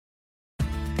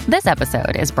This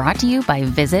episode is brought to you by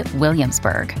Visit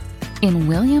Williamsburg. In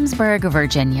Williamsburg,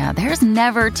 Virginia, there's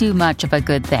never too much of a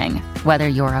good thing. Whether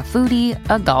you're a foodie,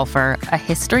 a golfer, a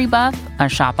history buff, a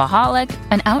shopaholic,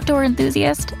 an outdoor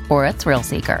enthusiast, or a thrill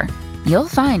seeker, you'll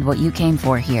find what you came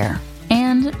for here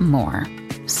and more.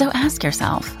 So ask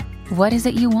yourself, what is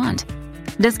it you want?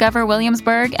 Discover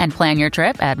Williamsburg and plan your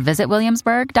trip at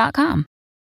visitwilliamsburg.com.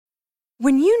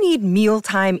 When you need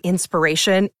mealtime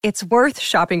inspiration, it's worth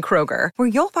shopping Kroger, where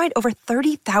you'll find over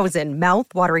 30,000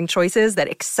 mouth-watering choices that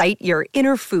excite your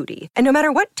inner foodie. And no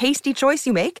matter what tasty choice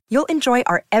you make, you'll enjoy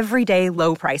our everyday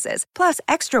low prices, plus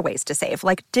extra ways to save,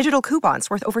 like digital coupons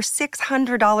worth over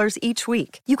 $600 each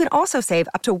week. You can also save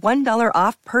up to $1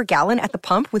 off per gallon at the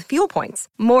pump with fuel points.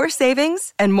 More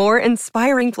savings and more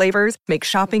inspiring flavors make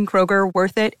shopping Kroger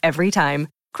worth it every time.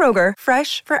 Kroger,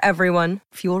 fresh for everyone.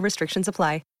 Fuel restrictions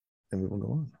apply. And we will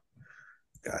go on.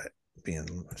 Got it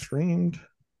being streamed.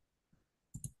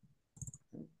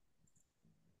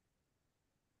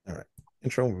 All right.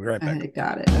 Intro, we'll be right back. I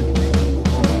got it. It's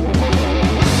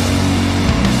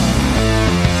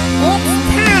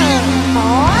time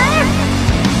for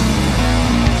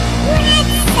Red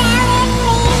Salad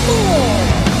Review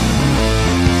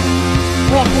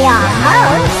with your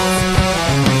hosts,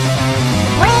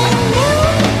 Wayne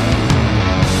Noon,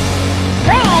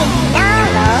 Greg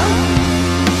Narvo,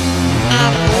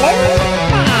 and Lou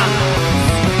Max.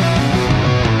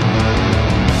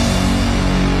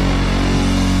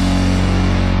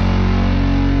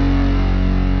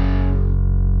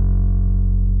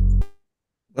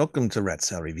 Welcome to Rat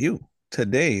Salad Review.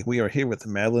 Today we are here with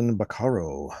Madeline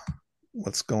Bocaro.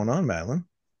 What's going on, Madeline?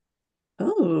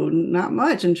 Oh, not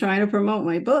much. I'm trying to promote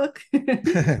my book.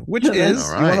 Which is,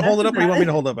 All right. you want to hold it up or you want me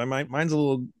to That's hold up? Mine's a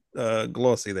little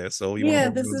glossy there, so you yeah,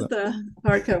 want to this hold is it the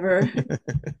hardcover. up.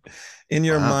 In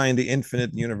Your Wow. Mind, the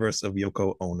Infinite Universe of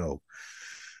Yoko Ono.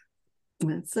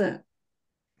 That's it.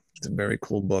 It's a very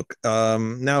cool book.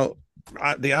 Now,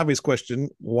 the obvious question,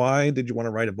 why did you want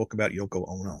to write a book about Yoko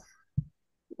Ono?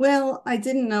 Well, I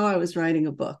didn't know I was writing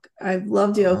a book. I've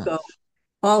loved Uh-huh. Yoko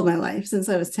all my life since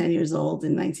I was 10 years old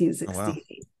in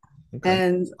 1968. Okay.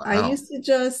 And I Wow. used to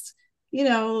just,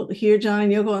 hear John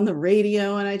and Yoko on the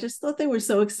radio. And I just thought they were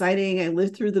so exciting. I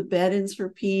lived through the bed-ins for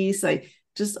peace. I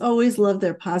just always loved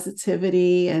their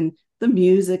positivity and the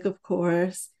music, of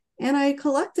course. And I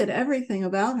collected everything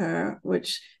about her,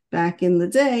 which back in the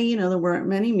day, there weren't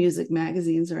many music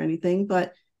magazines or anything,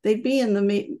 but they'd be in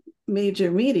the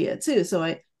major media too. So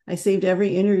I saved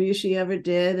every interview she ever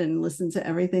did and listened to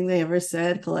everything they ever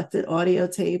said, collected audio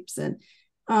tapes. And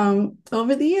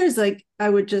over the years, I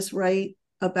would just write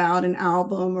about an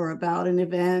album or about an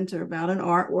event or about an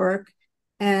artwork.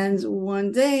 And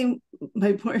one day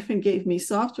my boyfriend gave me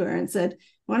software and said,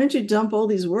 why don't you dump all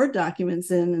these Word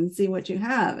documents in and see what you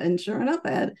have? And sure enough,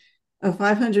 I had a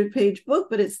 500-page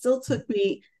book, but it still took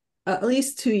me at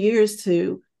least 2 years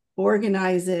to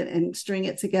organize it and string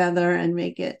it together and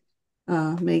make it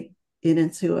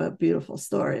into a beautiful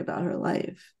story about her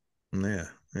life. Yeah.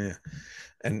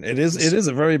 And it is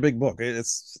a very big book.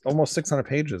 It's almost 600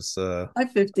 pages.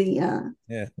 550, yeah.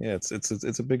 Yeah.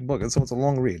 It's a big book. It's a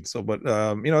long read. So, but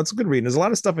it's a good read. There's a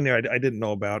lot of stuff in there I didn't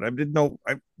know about. I never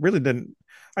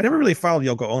really followed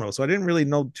Yoko Ono, so I didn't really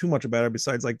know too much about her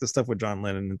besides like the stuff with John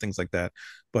Lennon and things like that.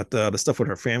 But the stuff with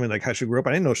her family, like how she grew up,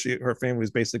 I didn't know her family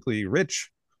was basically rich.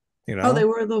 Oh, they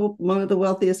were one of the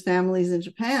wealthiest families in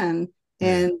Japan,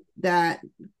 and that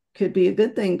could be a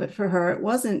good thing, but for her it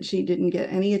wasn't. She didn't get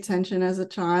any attention as a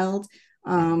child.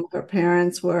 Her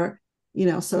parents were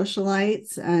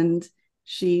socialites, and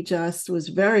she just was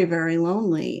very, very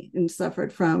lonely and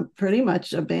suffered from pretty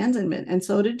much abandonment. And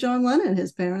so did John Lennon.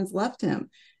 His parents left him,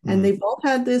 and they both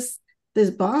had this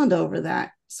bond over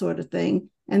that sort of thing.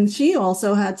 And she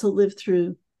also had to live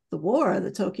through the war, the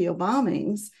Tokyo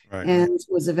bombings, and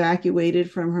was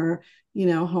evacuated from her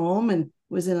home, and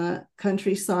was in a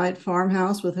countryside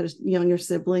farmhouse with her younger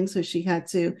siblings. So she had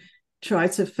to try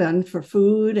to fend for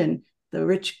food, and the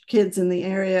rich kids in the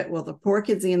area, the poor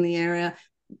kids in the area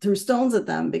threw stones at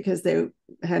them because they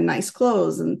had nice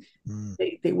clothes, and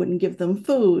they wouldn't give them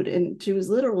food. And she was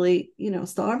literally,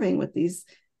 starving with these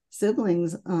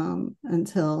siblings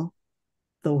until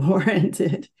the war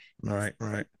ended. Right.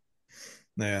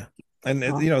 Yeah.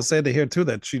 And sad to hear too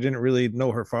that she didn't really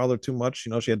know her father too much.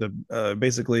 She had to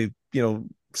basically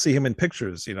see him in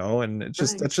pictures, and it's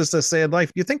just that's just a sad life.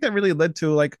 Do you think that really led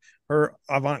to like her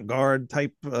avant-garde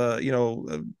type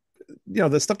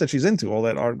the stuff that she's into, all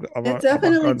that art? It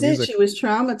definitely did. Music. She was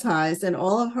traumatized, and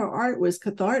all of her art was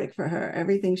cathartic for her.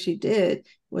 Everything she did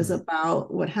was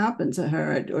about what happened to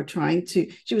her, or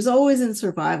she was always in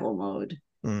survival mode.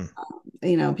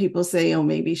 Mm. People say, oh,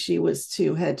 maybe she was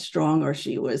too headstrong, or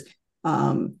she was,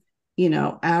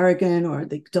 arrogant, or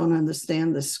they don't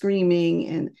understand the screaming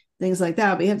and things like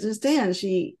that. But you have to understand,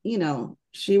 she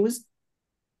was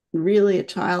really a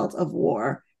child of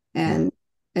war. And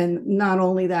not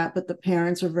only that, but the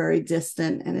parents were very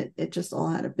distant, and it just all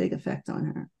had a big effect on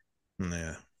her.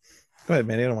 Yeah. Go ahead,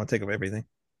 man. I don't want to take up everything.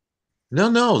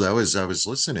 No, I was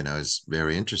listening. I was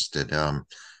very interested.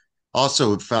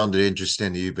 Also found it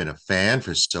interesting that you've been a fan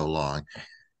for so long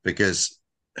because,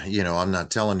 I'm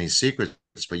not telling any secrets,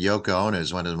 but Yoko Ono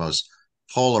is one of the most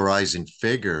polarizing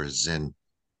figures in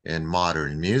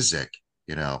modern music.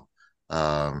 You know,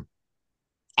 um,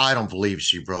 I don't believe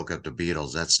she broke up the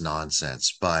Beatles. That's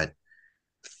nonsense. But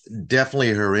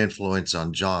definitely her influence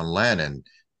on John Lennon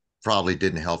probably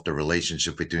didn't help the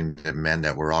relationship between the men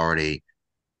that were already,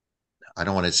 I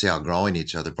don't want to say outgrowing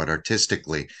each other, but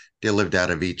artistically, they lived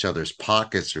out of each other's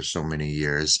pockets for so many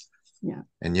years. Yeah.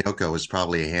 And Yoko was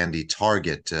probably a handy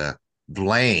target to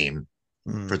blame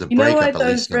for the You know breakup, what, at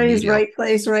those least in the phrase, media. right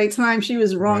place, right time. She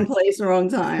was wrong Right. place, wrong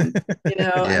time. I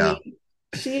Yeah. mean,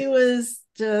 she was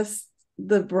just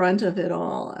the brunt of it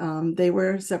all. They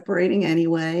were separating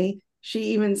anyway.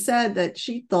 She even said that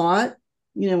she thought,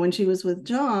 when she was with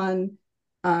John,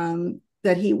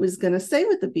 that he was going to stay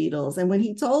with the Beatles. And when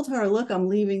he told her, look, I'm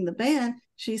leaving the band,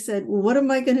 she said, well, what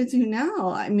am I going to do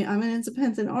now? I mean, I'm an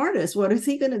independent artist. What is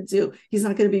he going to do? He's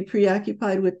not going to be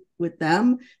preoccupied with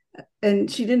them. And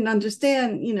she didn't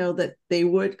understand, that they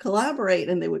would collaborate,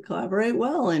 and they would collaborate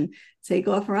well, and take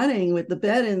off running with the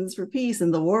bed-ins for peace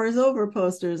and the war is over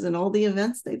posters and all the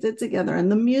events they did together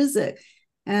and the music.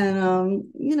 And,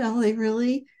 they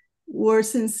really were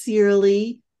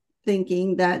sincerely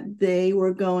thinking that they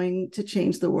were going to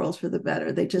change the world for the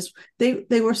better.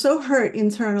 They were so hurt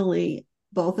internally,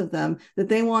 both of them, that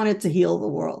they wanted to heal the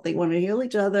world. They wanted to heal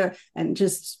each other and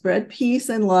just spread peace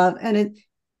and love. And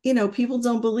people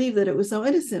don't believe that it was so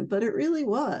innocent, but it really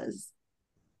was.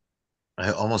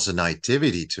 Almost a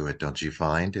naivety to it, don't you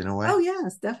find, in a way? Oh,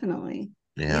 yes, definitely.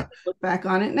 Yeah. Look back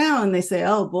on it now and they say,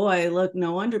 oh boy, look,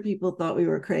 no wonder people thought we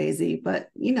were crazy. But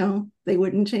they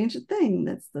wouldn't change a thing.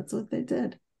 That's what they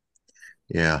did.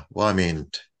 Yeah. Well, I mean,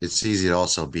 it's easy to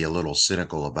also be a little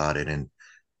cynical about it in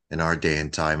our day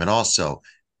and time. And also,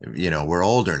 we're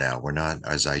older now. We're not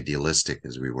as idealistic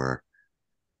as we were.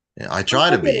 I try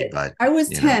to be, but I was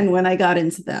 10 when I got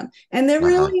into them, and they're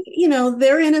really,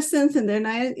 their innocence and their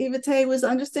naivete was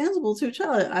understandable to a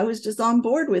child. I was just on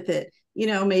board with it.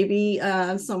 Maybe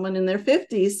someone in their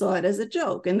 50s saw it as a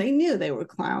joke, and they knew they were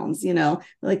clowns.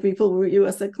 Like people view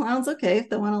us as clowns. Okay, if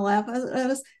they want to laugh at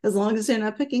us, as long as they're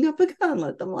not picking up a gun,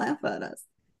 let them laugh at us.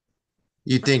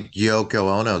 You think Yoko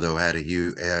Ono, though, had a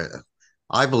huge,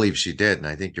 I believe she did, and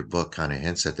I think your book kind of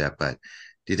hints at that, but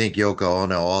do you think Yoko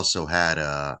Ono also had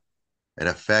an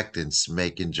effect in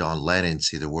making John Lennon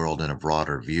see the world in a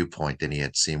broader viewpoint than he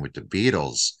had seen with the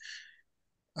Beatles?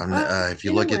 If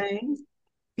you In a look at, way,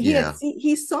 yeah,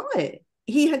 he saw it.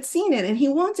 He had seen it, and he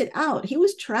wanted out. He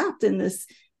was trapped in this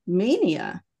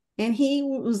mania, and he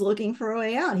was looking for a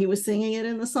way out. He was singing it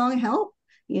in the song "Help."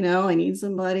 I need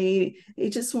somebody. He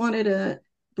just wanted to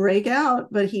break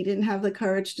out, but he didn't have the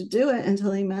courage to do it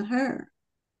until he met her.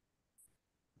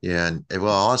 yeah, and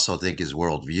well, I also think his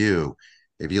worldview.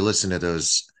 If you listen to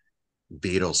those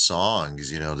Beatles songs,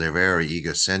 they're very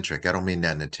egocentric. I don't mean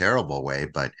that in a terrible way,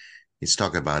 but he's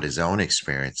talking about his own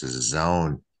experiences, his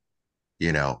own,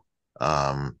 you know,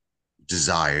 um,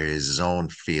 desires, his own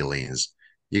feelings.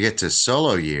 You get to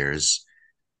solo years.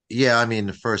 Yeah, I mean,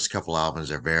 the first couple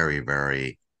albums are very,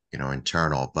 very,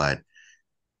 internal, but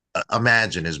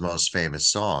Imagine his most famous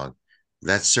song.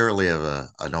 That's certainly of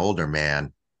an older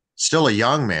man, still a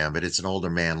young man, but it's an older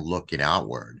man looking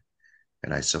outward.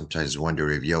 And I sometimes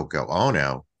wonder if Yoko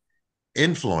Ono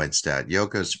influenced that.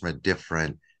 Yoko's from a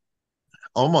different,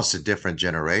 almost a different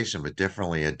generation, but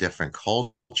definitely a different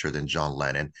culture than John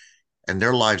Lennon. And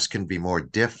their lives can be more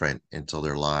different until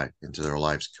into their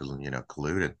lives,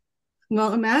 colluded.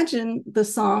 Well, Imagine the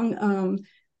song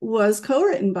was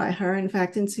co-written by her. In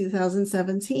fact, in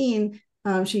 2017,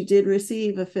 she did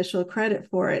receive official credit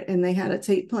for it. And they had a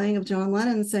tape playing of John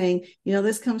Lennon saying,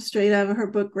 this comes straight out of her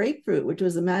book Grapefruit, which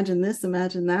was imagine this,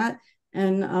 imagine that.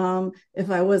 And if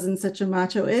I wasn't such a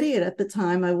macho idiot at the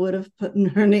time, I would have put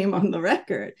her name on the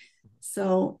record.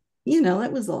 So,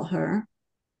 it was all her.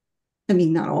 I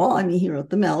mean, not all. I mean, he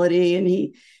wrote the melody and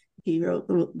he wrote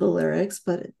the lyrics,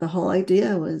 but the whole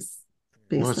idea was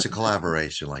based Well, it's a on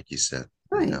collaboration, like you said.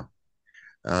 right.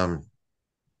 Um,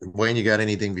 Wayne, you got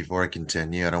anything before I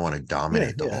continue? I don't want to Yeah,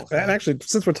 dominate the yeah. whole And thing. actually,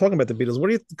 since we're talking about the Beatles, what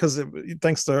do you? Because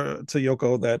thanks to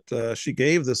Yoko that she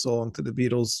gave this song to the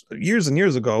Beatles years and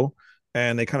years ago,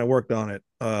 and they kind of worked on it,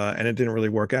 and it didn't really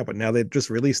work out. But now they've just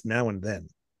released Now and Then.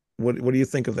 What do you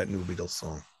think of that new Beatles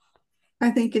song? I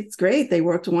think it's great. They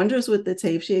worked wonders with the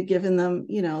tape. She had given them,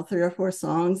 3 or 4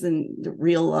 songs, and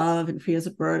Real Love and Free as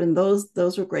a Bird, and those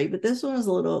were great. But this one was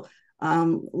a little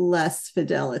less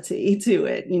fidelity to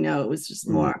it. It was just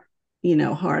Mm. more,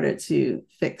 harder to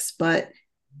fix. But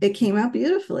it came out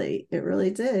beautifully. It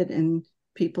really did. And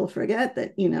people forget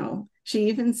that, she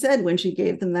even said when she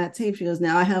gave them that tape, she goes,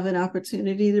 "Now I have an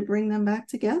opportunity to bring them back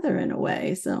together in a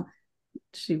way." So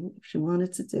she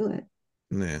wanted to do it.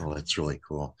 Yeah. Well, that's really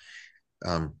cool.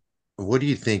 Um, what do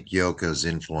you think Yoko's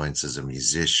influence as a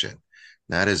musician,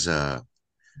 not as a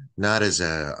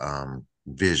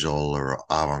visual or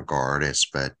avant-garde artist,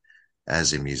 but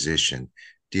as a musician?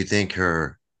 Do you think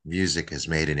her music has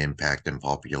made an impact in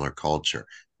popular culture,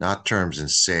 not terms in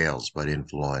sales, but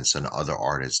influence on other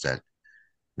artists that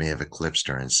may have eclipsed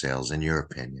her in sales, in your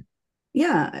opinion?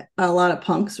 Yeah, a lot of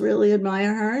punks really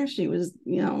admire her. She was,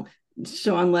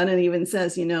 Sean Lennon even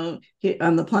says,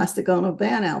 on the Plastic Ono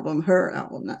Band album, her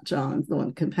album, not John's, the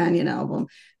one companion album,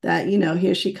 that,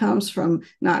 here she comes from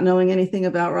not knowing anything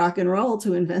about rock and roll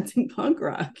to inventing punk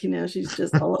rock. She's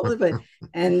just all over the place.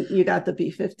 And you got the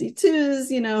B-52s,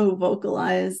 who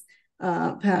vocalize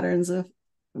patterns of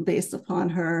based upon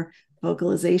her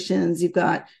vocalizations. You've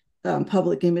got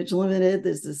Public Image Limited.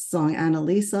 There's this song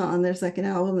Annalisa on their second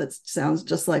album that sounds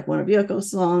just like one of Yoko's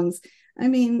songs. I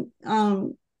mean,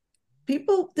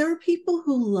 there are people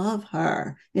who love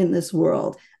her in this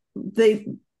world. They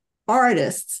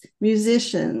artists,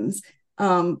 musicians,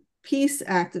 peace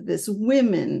activists,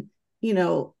 women,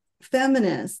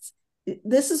 feminists.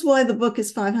 This is why the book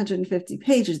is 550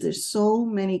 pages. There's so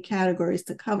many categories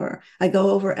to cover. I go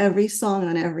over every song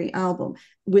on every album,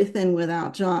 with and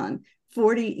without John.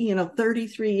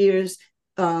 33 years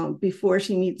before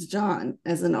she meets John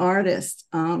as an artist.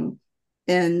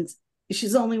 And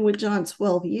she's only with John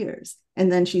 12 years. And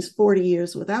then she's 40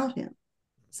 years without him.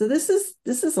 So this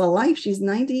is a life. She's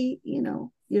 90,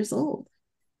 years old.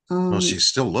 Well, she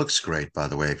still looks great, by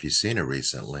the way, if you've seen her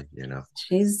recently,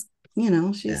 she's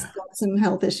Yeah. got some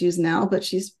health issues now, but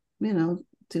she's,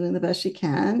 doing the best she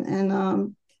can.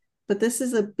 And but this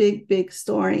is a big, big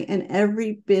story, and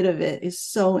every bit of it is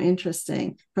so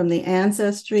interesting, from the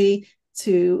ancestry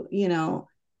to,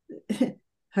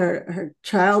 her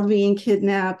child being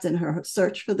kidnapped and her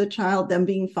search for the child, them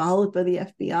being followed by the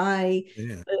FBI.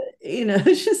 Yeah.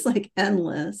 It's just like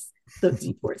endless. The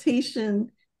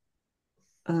deportation.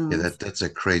 Yeah, that's a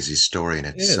crazy story in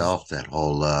It is. itself. That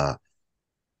whole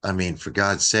I mean, for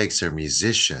God's sakes, they're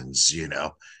musicians,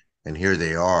 and here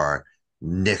they are.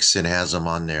 Nixon has them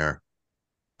on their,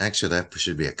 actually, that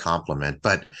should be a compliment,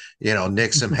 but,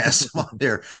 Nixon has them on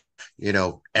their,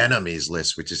 enemies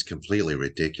list, which is completely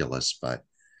ridiculous. But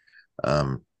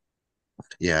um,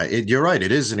 yeah, you're right.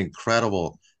 It is an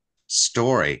incredible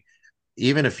story.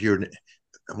 Even if you're,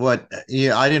 I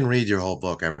didn't read your whole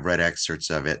book. I've read excerpts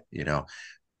of it, even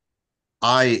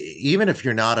if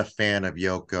you're not a fan of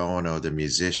Yoko Ono, the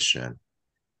musician,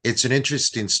 it's an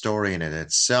interesting story in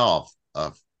itself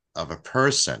of a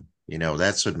person.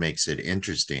 That's what makes it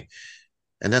interesting,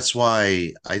 and that's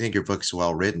why I think your book's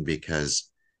well written, because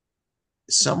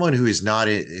someone who's not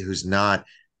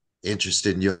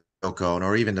interested in Yoko Ono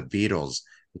or even the Beatles,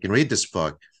 you can read this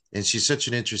book, and she's such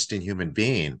an interesting human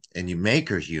being, and you make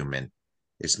her human.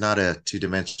 It's not a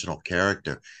two-dimensional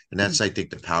character, and that's, I think,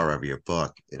 the power of your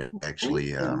book. It Thank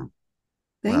actually, you. well,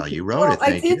 Thank you. you wrote Well, it. I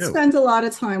Thank did you. spend a lot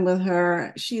of time with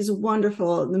her. She's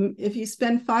wonderful. If you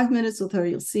spend 5 minutes with her,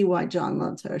 you'll see why John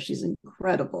loves her. She's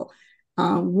incredible.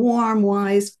 Warm,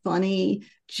 wise, funny,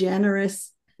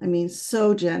 generous. I mean,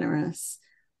 so generous.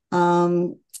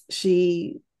 Um,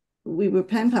 she, we were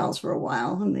pen pals for a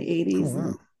while in the Oh 80s.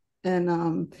 wow.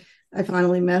 And I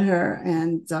finally met her,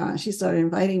 and she started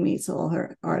inviting me to all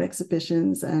her art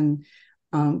exhibitions and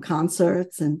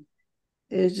concerts. And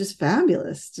it was just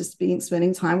fabulous, just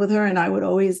spending time with her. And I would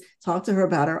always talk to her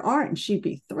about her art, and she'd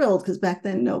be thrilled, because back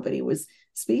then nobody was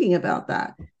speaking about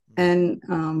that. And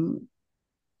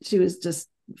she was just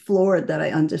floored that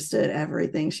I understood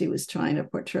everything she was trying to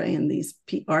portray in these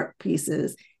art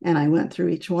pieces. And I went through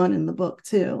each one in the book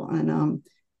too. And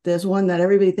there's one that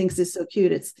everybody thinks is so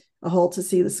cute. It's A Hole to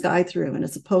See the Sky Through, and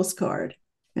it's a postcard,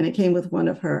 and it came with one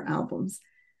of her albums.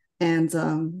 And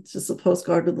it's just a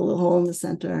postcard with a little hole in the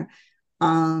center.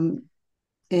 Um,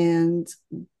 and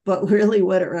but really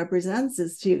what it represents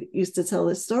is, she used to tell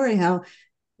this story how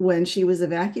when she was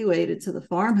evacuated to the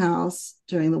farmhouse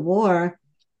during the war,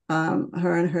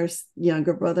 her and her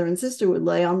younger brother and sister would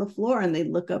lay on the floor and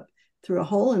they'd look up through a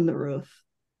hole in the roof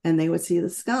and they would see the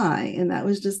sky. And that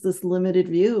was just this limited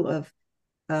view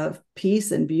of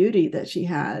peace and beauty that she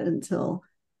had until,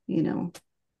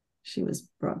 she was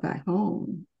brought back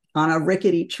home on a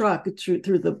rickety truck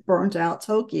through the burnt out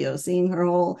Tokyo, seeing her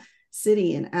whole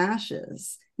city in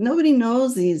ashes. Nobody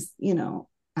knows these,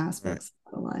 aspects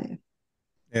of her life.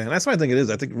 Yeah, and that's what I think it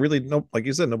is. I think really, no, like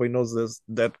you said, nobody knows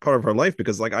that part of her life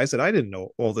because, like I said, I didn't know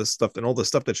all this stuff and all the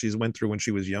stuff that she's went through when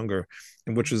she was younger,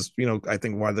 and which is, I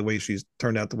think why the way she's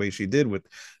turned out the way she did with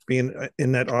being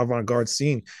in that avant-garde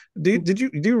scene. Do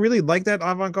you really like that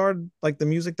avant-garde, like the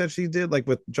music that she did, like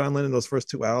with John Lennon, those first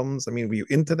two albums? I mean, were you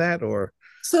into that or?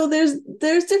 So there's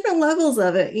different levels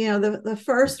of it. The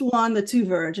first one, the Two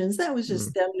Virgins, that was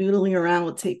just them noodling around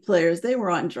with tape players. They were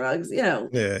on drugs. Yeah.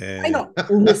 I don't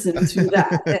listen to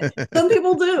that. Some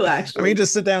people do, actually. I mean,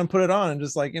 just sit down and put it on and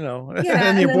just like, Yeah,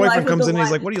 and your then boyfriend comes in and he's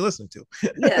like, what are you listening to?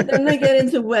 Yeah, then they get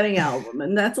into Wedding Album,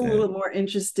 and that's a little more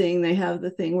interesting. They have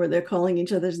the thing where they're calling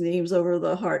each other's names over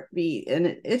the heartbeat, and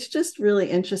it's just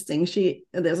really interesting.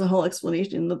 There's a whole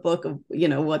explanation in the book of,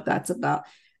 what that's about.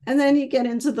 And then you get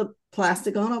into the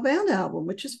Plastic Ono Band album,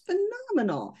 which is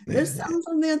phenomenal. There's sounds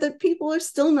on there that people are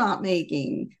still not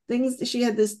making. She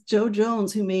had this Joe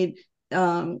Jones who made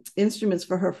instruments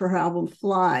for her album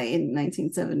Fly in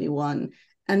 1971.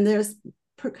 And there's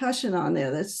percussion on there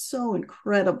that's so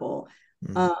incredible.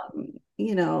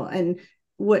 And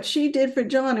what she did for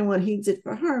John and what he did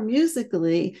for her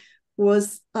musically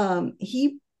was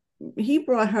he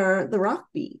brought her the rock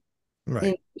beat.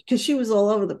 Right. Because she was all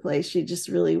over the place. She just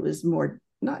really was more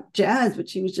not jazz, but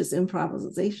she was just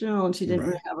improvisational and she didn't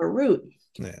really have a root.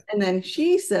 Yeah. And then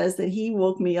she says that he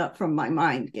woke me up from my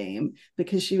mind game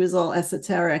because she was all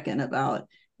esoteric and about,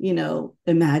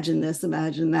 imagine this,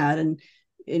 imagine that. And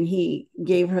he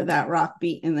gave her that rock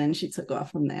beat and then she took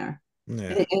off from there.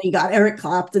 Yeah. And he got Eric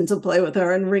Clapton to play with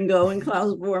her and Ringo and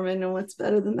Klaus Bormann. And what's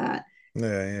better than that?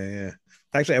 Yeah.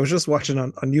 Actually, I was just watching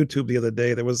on YouTube the other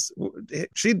day.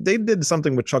 They did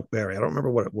something with Chuck Berry. I don't remember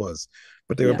what it was,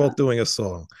 but they were both doing a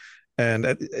song.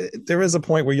 And there is a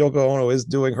point where Yoko Ono is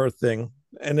doing her thing.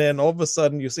 And then all of a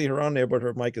sudden you see her on there, but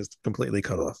her mic is completely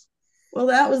cut off. Well,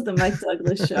 that was the Mike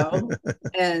Douglas show.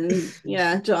 And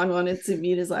John wanted to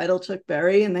meet his idol, Chuck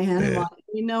Berry, and they had him on.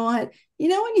 You know what?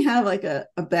 When you have like a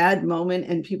bad moment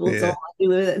and people don't like you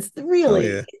with it, it's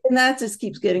really, and that just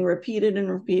keeps getting repeated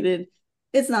and repeated.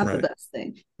 It's not the best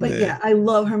thing. But I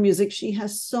love her music. She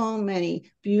has so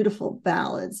many beautiful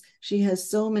ballads. She has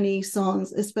so many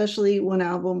songs, especially one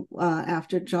album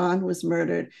after John was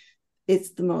murdered.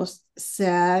 It's the most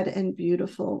sad and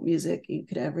beautiful music you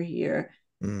could ever hear.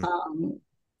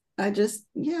 I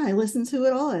listen to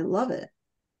it all. I love it.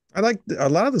 I like a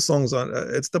lot of the songs on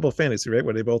it's Double Fantasy, right?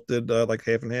 Where they both did like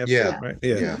half and half. Yeah. Right.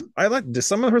 Yeah. I like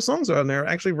some of her songs on there are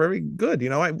actually very good.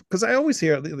 Because I always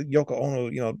hear Yoko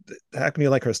Ono, how can you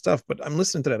like her stuff? But I'm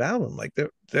listening to that album. Like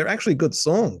they're actually good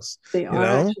songs. They are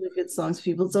actually good songs.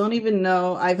 People don't even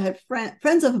know. I've had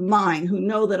friends of mine who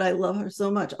know that I love her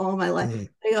so much all my life.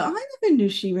 They go, I never knew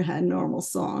she had normal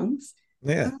songs.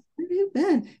 Yeah. Where have you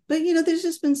been? But there's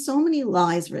just been so many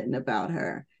lies written about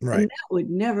her. Right. And that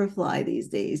would never fly these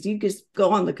days. You just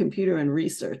go on the computer and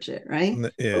research it, right?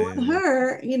 Yeah. But with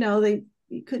her,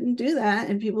 you couldn't do that.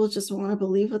 And people just want to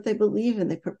believe what they believe and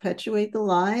they perpetuate the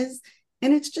lies.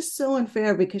 And it's just so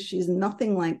unfair because she's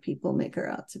nothing like people make her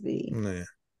out to be.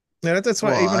 Yeah, that's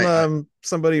why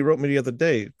somebody wrote me the other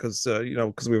day because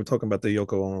because we were talking about the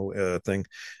Yoko Ono thing,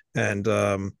 and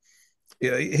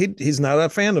he's not a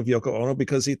fan of Yoko Ono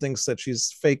because he thinks that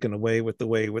she's fake in a way with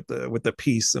the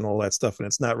peace and all that stuff, and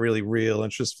it's not really real. And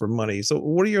it's just for money. So,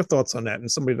 what are your thoughts on that?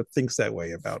 And somebody that thinks that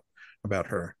way about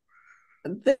her?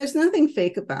 There's nothing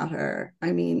fake about her.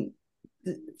 I mean,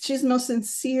 she's the most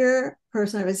sincere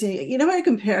person I've ever seen. I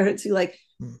compare it to like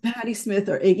Patti Smith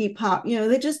or Iggy Pop.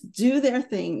 They just do their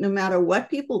thing no matter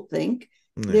what people think.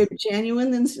 They're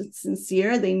genuine and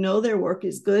sincere. They know their work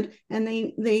is good, and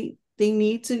they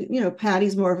need to,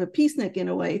 Patty's more of a peacenik in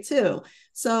a way too.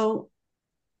 So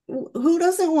who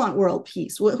doesn't want world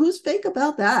peace? Who's fake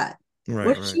about that?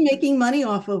 Right, was she making money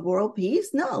off of world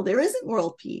peace? No, there isn't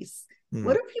world peace.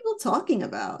 What are people talking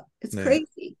about? It's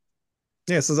crazy.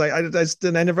 Yeah, so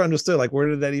I never understood, like, where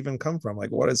did that even come from?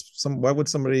 Like, why would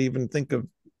somebody even think of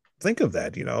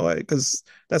that, because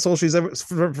that's all she's ever,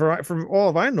 from all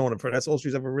of I've known of her, that's all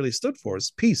she's ever really stood for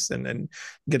is peace and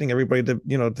getting everybody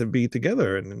to, to be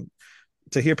together. And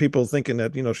to hear people thinking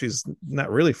that, she's not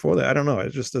really for that, I don't know.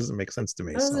 It just doesn't make sense to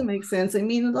me. It doesn't make sense. I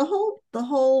mean, the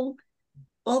whole,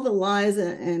 all the lies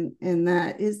and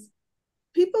that is,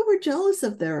 people were jealous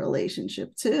of their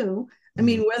relationship too. I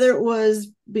mean, whether it was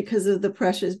because of the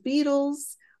precious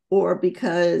Beatles or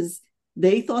because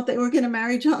they thought they were going to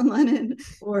marry John Lennon,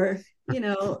 or,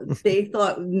 they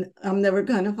thought, I'm never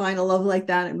going to find a love like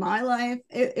that in my life.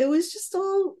 It was just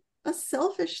all a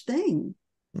selfish thing.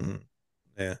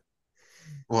 Yeah.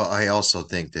 Well, I also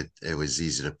think that it was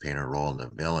easy to paint a role in the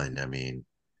villain. I mean,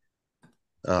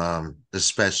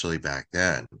 especially back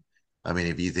then. I mean,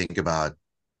 if you think about,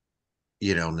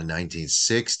 in the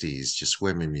 1960s, just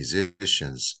women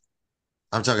musicians,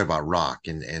 I'm talking about rock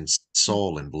and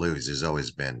soul and blues. There's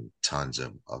always been tons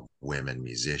of women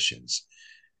musicians.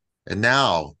 And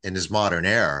now in this modern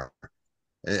era,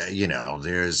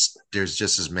 there's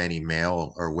just as many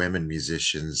male or women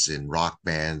musicians in rock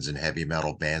bands and heavy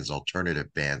metal bands,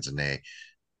 alternative bands, and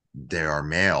there are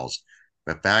males.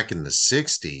 But back in the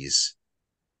 60s,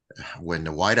 when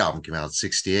the White Album came out,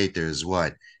 68, there's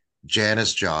what?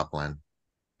 Janis Joplin,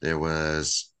 there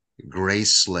was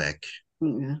Grace Slick,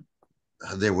 Yeah.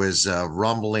 There was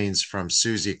rumblings from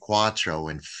Susie Quattro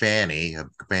and Fanny, a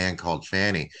band called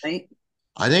Fanny. Right.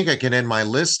 I think I can end my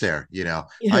list there. Yeah,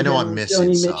 I know I'm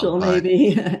missing Joni some, Mitchell, but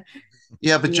maybe.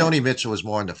 yeah, but Yeah. Joni Mitchell was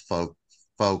more on the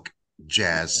folk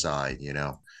jazz side. Then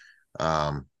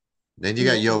you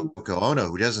got Yoko Ono,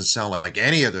 who doesn't sound like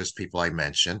any of those people I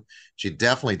mentioned. She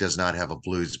definitely does not have a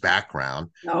blues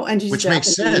background, No, and she's which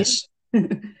makes Japanese.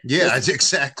 sense. Yeah,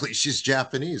 exactly. She's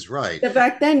Japanese, right?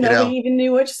 Back then, You nobody know, even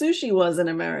knew what sushi was in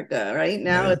America. Right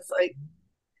now, Yeah. it's like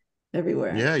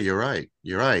everywhere. yeah, you're right.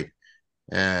 You're right.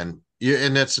 And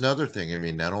that's another thing. I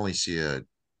mean, not only is she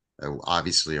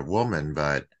obviously a woman,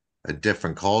 but a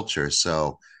different culture.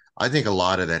 So I think a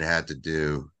lot of that had to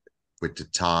do with the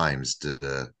times.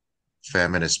 The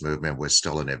feminist movement was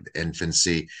still in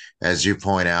infancy. As you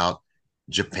point out,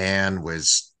 Japan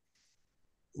was,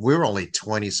 we were only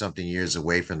 20 something years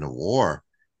away from the war,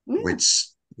 Yeah. which,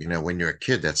 when you're a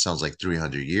kid, that sounds like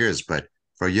 300 years. But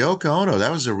for Yoko Ono,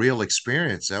 that was a real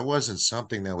experience. That wasn't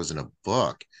something that was in a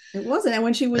book. It wasn't. And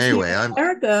when she was here Anyway, in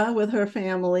America with her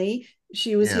family,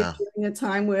 she was here yeah, during a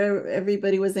time where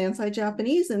everybody was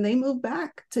anti-Japanese, and they moved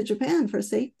back to Japan for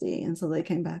safety. And so they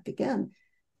came back again.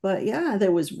 But yeah,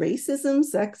 there was racism,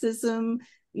 sexism,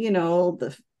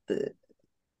 the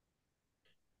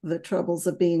the troubles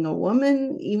of being a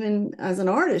woman. Even as an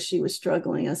artist, she was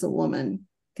struggling as a woman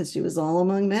because she was all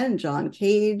among men. John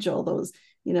Cage, all those,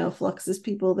 Fluxus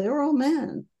people, they were all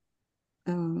men.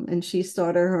 And she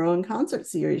started her own concert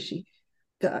series. She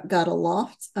got a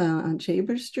loft on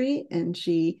Chambers Street, and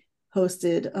she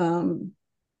hosted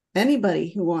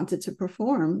anybody who wanted to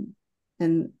perform.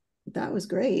 And that was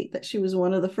great. That she was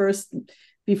one of the first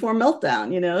before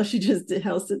Meltdown. She just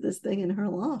hosted this thing in her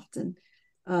loft, and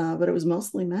but it was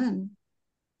mostly men.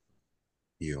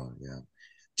 yeah.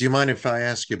 Do you mind if I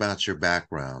ask you about your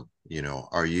background?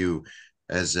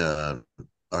 As a,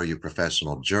 are you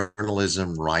professional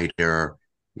journalism writer?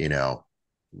 Yes.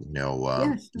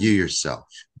 You yourself.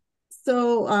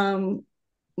 So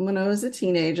when I was a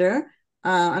teenager,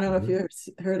 I don't know if you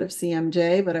heard of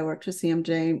CMJ, but I worked for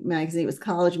CMJ magazine. It was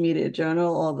College Media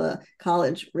Journal. All the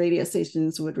college radio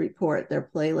stations would report their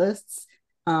playlists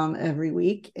every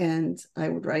week, and I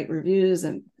would write reviews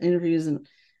and interviews, and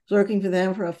was working for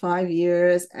them for 5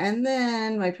 years. And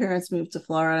then my parents moved to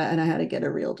Florida, and I had to get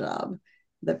a real job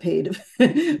that paid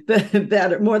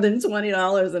better, more than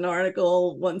 $20 an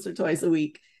article once or twice a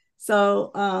week.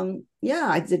 So yeah,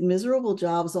 I did miserable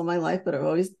jobs all my life, but I've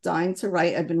always dying to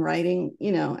write. I've been writing,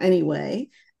 anyway,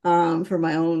 for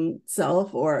my own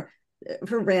self or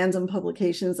for random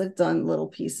publications. I've done little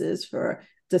pieces for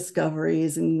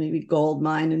Discoveries and maybe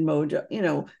Goldmine and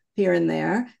Mojo, here and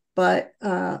there. But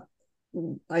I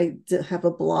have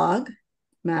a blog,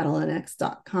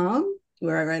 MadelineX.com,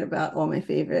 where I write about all my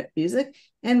favorite music.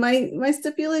 And my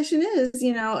stipulation is,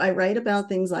 I write about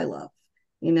things I love.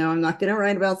 I'm not going to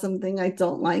write about something I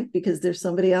don't like, because there's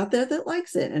somebody out there that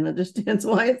likes it and understands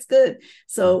why it's good.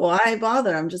 So why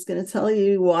bother? I'm just going to tell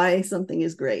you why something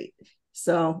is great.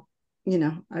 So,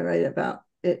 I write about,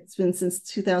 it's been since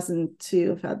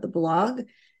 2002, I've had the blog.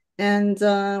 And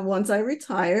once I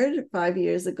retired 5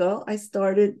 years ago, I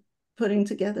started putting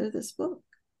together this book.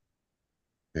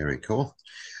 Very cool.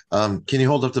 Can you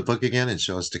hold up the book again and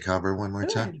show us the cover one more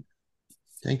time?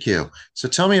 Thank you. So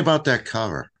tell me about that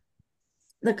cover.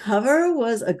 The cover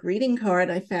was a greeting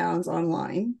card I found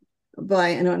online by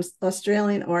an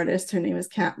Australian artist. Her name is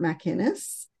Kat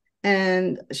McInnes,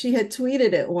 and she had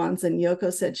tweeted it once, and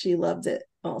Yoko said she loved it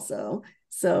also.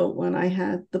 So when I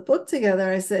had the book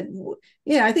together, I said,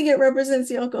 yeah, I think it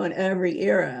represents Yoko in every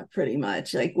era, pretty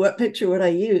much. Like, what picture would I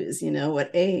use?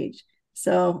 What age?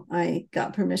 So I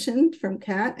got permission from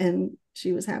Kat, and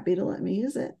she was happy to let me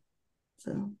use it.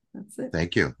 So That's it.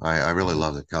 Thank you. I really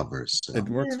love the covers. It So.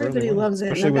 works really Everybody well, loves it.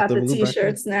 And especially I've with got the the blue background.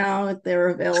 t-shirts now. They're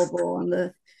available on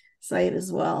the site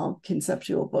as well,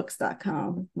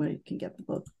 conceptualbooks.com, where you can get the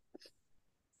book.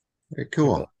 Very Yeah,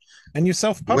 cool. and you Wayne,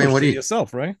 self-published what do it you?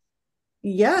 yourself, right?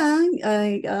 Yeah,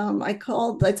 I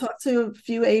talked to a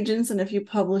few agents and a few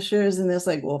publishers, and they're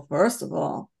like, well, first of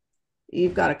all,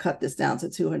 you've got to cut this down to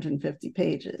 250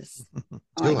 pages.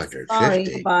 I'm like, sorry,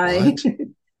 250. bye. What?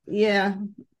 Yeah.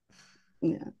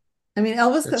 Yeah. I mean,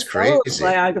 Elvis That's Costello's crazy.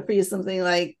 biography is something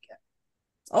like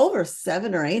over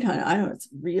 700 or 800. I don't know, it's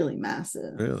really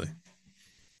massive. Really?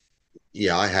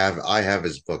 Yeah, I have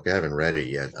his book. I haven't read it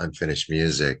yet. Unfinished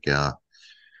Music. Well,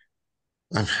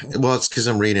 it's because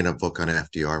I'm reading a book on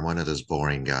FDR. I'm one of those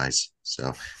boring guys.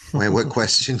 So, wait, what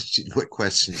questions? What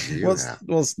questions do you have?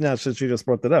 Well, now since you just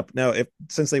brought that up, now if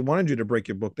since they wanted you to break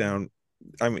your book down,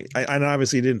 I mean, I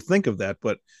obviously didn't think of that,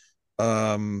 but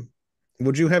um,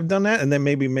 would you have done that and then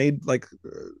maybe made like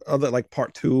other like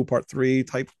part two, part three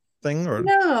type thing, or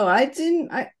No, I didn't.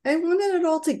 I wanted it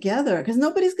all together because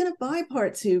nobody's going to buy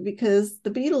part two because the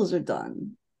Beatles are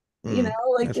done.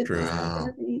 Like that's true. it's Yeah.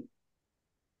 going to be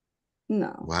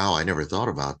no. Wow, I never thought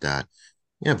about that.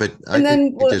 Yeah, but I And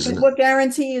think then there's an. what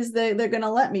guarantee is they're going to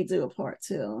let me do a part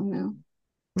two?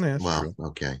 Yeah, that's Well, true.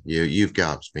 okay, you've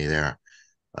got me there.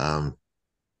 Um,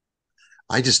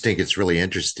 I just think it's really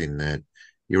interesting that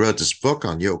you wrote this book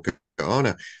on Yoko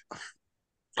Ono.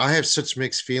 I have such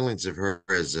mixed feelings of her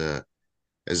as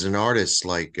an artist.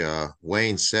 Like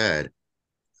Wayne said,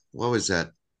 what was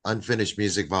that? Unfinished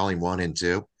Music Volume 1 and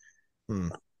 2. Hmm.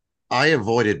 I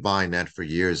avoided buying that for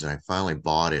years, and I finally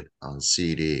bought it on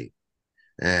CD.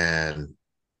 And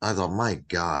I thought, my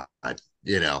God,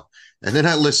 you know. And then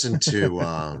I listened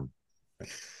to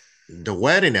the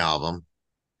Wedding album,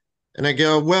 and I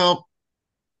go, well,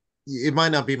 it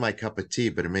might not be my cup of tea,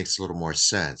 but it makes a little more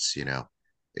sense, you know.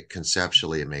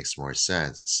 Conceptually, it makes more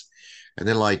sense. And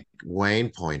then, like Wayne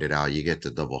pointed out, you get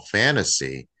the double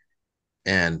fantasy,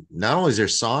 and not only is there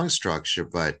song structure,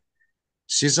 but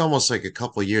she's almost like a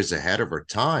couple years ahead of her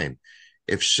time.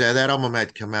 If that album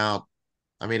had come out,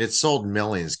 I mean, it sold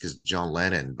millions because John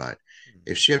Lennon, but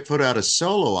if she had put out a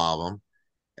solo album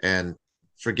and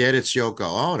forget it's Yoko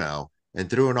Ono and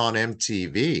threw it on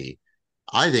MTV,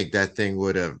 I think that thing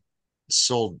would have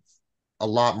sold a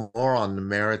lot more on the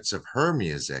merits of her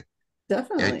music. I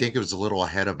Definitely. think it was a little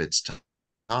ahead of its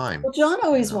time, Well, John you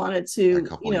always know, wanted a to,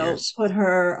 couple years. put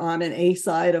her on an A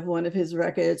side of one of his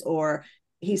records, or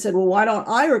he said, "Well, why don't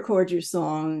I record your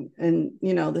song?" And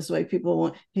this way people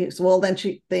won't. He said, "Well, then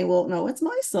they won't know it's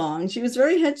my song." She was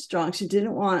very headstrong. She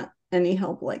didn't want any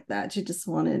help like that. She just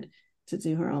wanted to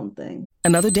do her own thing.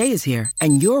 Another day is here,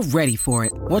 and you're ready for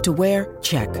it. What to wear?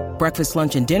 Check. Breakfast,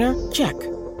 lunch, and dinner? Check.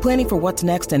 Planning for what's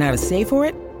next and how to save for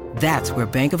it? That's where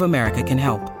Bank of America can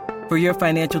help. For your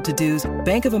financial to-dos,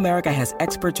 Bank of America has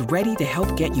experts ready to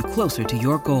help get you closer to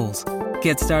your goals.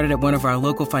 Get started at one of our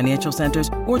local financial centers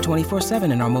or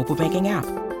 24/7 in our mobile banking app.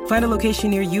 Find a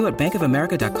location near you at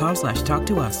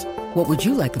bankofamerica.com/talktous. What would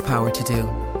you like the power to do?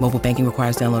 Mobile banking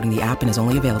requires downloading the app and is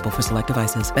only available for select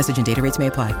devices. Message and data rates may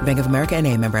apply. Bank of America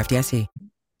N.A., member FDIC.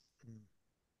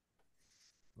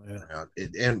 Yeah.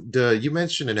 And you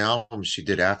mentioned an album she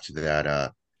did after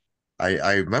that.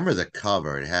 I remember the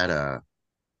cover. It had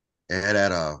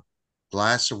a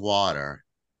glass of water,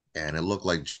 and it looked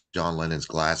like John Lennon's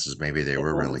glasses. Maybe they It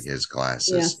were really was. his Yeah,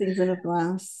 glasses. Season of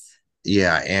Glass.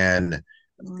 Yeah, and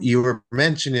you were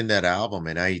mentioning that album,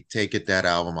 and I take it that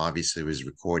album obviously was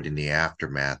recorded in the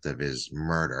aftermath of his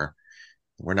murder.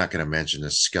 We're not going to mention the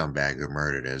scumbag who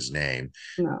murdered his name,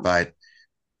 No. but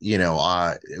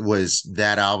was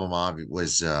that album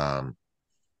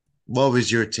what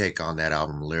was your take on that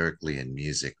album lyrically and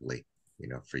musically,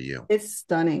 for you? It's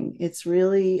stunning. It's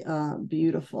really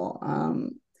beautiful.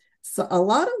 So a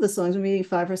lot of the songs, maybe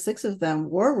 5 or 6 of them,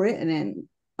 were written in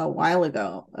a while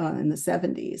ago in the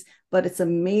 70s, but it's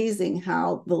amazing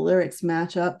how the lyrics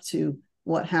match up to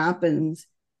what happens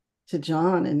to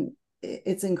John. And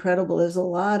it's incredible. There's a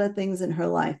lot of things in her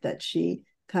life that she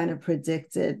kind of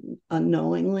predicted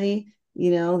unknowingly,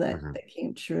 that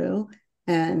came true.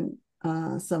 And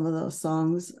some of those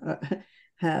songs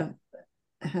have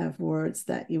words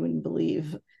that you wouldn't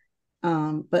believe.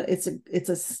 But it's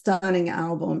a stunning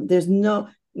album. There's no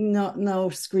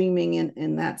screaming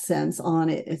in that sense on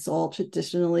it. It's all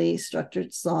traditionally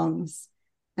structured songs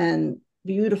and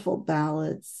beautiful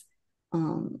ballads.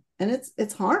 And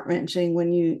it's heart-wrenching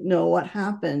when you know what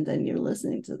happened and you're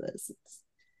listening to this. It's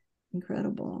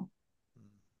incredible.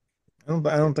 I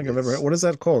don't think I've ever. What is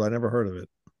that called? I never heard of it.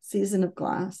 Season of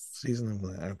Glass. Season of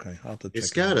Glass. Okay, I'll have to check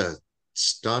It's it got out. a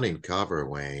stunning cover,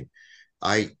 Wayne.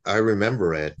 I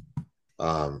remember it.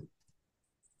 Um,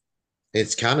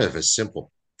 it's kind of a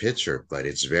simple picture, but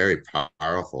it's very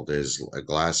powerful. There's a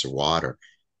glass of water,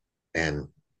 and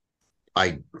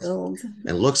I Filled. and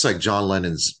it looks like John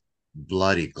Lennon's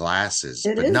bloody glasses,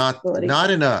 It but is not bloody. not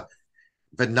in a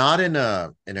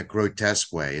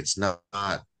grotesque way. It's not,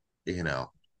 you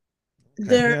know. Okay,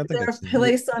 They're yeah, I think I've they're seen it.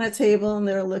 placed on a table and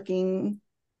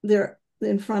they're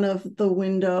in front of the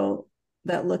window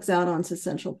that looks out onto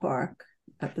Central Park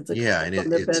at the Yeah, and from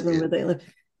their bedroom where they live.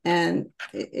 And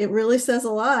it really says a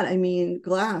lot. I mean,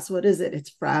 glass, what is it? It's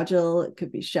fragile. It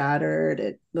could be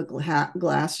shattered. The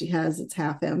glass she has, it's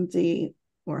half empty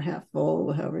or half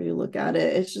full, however you look at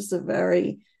it. It's just a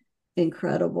very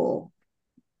incredible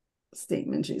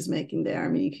statement she's making there. I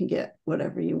mean, you can get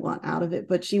whatever you want out of it,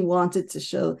 but she wanted to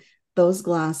show those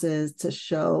glasses to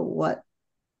show what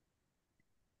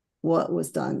was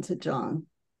done to John.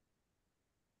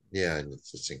 yeah, and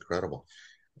it's incredible.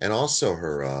 And also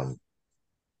her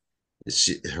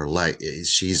like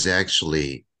she's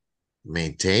actually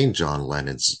maintained John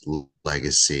Lennon's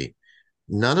legacy.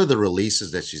 None of the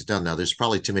releases that she's done now, there's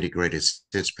probably too many greatest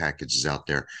hits packages out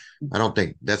there. I don't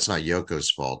think that's not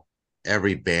Yoko's fault.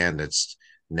 Every band that's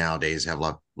nowadays have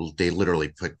like they literally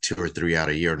put two or three out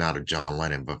a year, not of John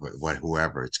Lennon, but what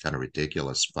whoever. It's kind of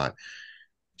ridiculous. But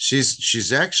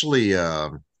she's actually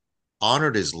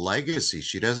honored his legacy.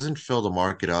 She doesn't fill the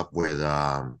market up with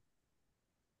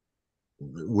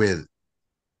when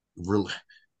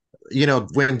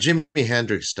Jimi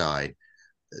Hendrix died,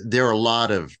 there are a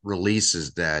lot of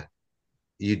releases that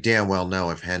you damn well know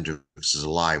if Hendrix is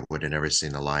alive would have never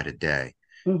seen the light of day.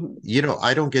 Mm-hmm.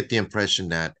 I don't get the impression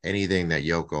that anything that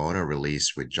Yoko Ono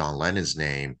released with John Lennon's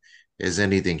name is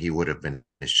anything he would have been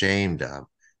ashamed of.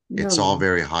 It's all No,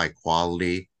 very high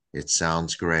quality. It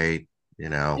sounds great, you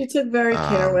know. she took very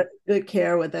Um, good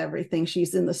care with everything.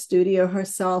 She's in the studio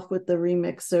herself with the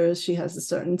remixers. She has a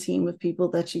certain team of people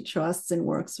that she trusts and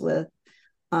works with.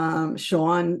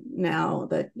 Sean, now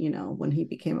that when he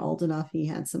became old enough, he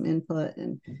had some input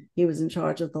and he was in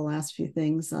charge of the last few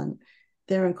things. And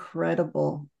they're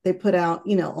incredible. They put out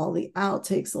all the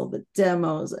outtakes, all the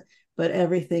demos, but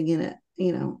everything in it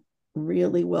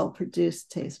really well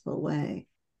produced, tasteful way.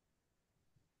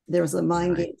 There's a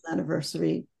Mind right. Games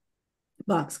anniversary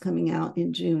box coming out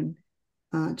in June,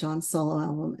 John's solo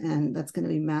album, and that's going to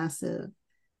be massive.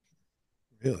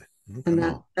 Really? And Okay.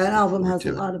 that Look album forward has a to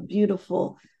it. lot of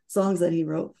beautiful songs that he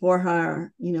wrote for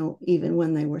her, even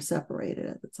when they were separated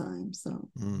at the time. So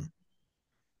Mm.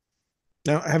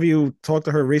 Now, have you talked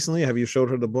to her recently? Have you showed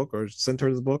her the book or sent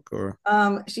her the book or?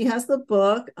 she has the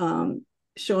book.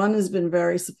 Sean has been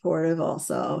very supportive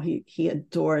also. He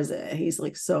adores it. He's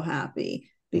like so happy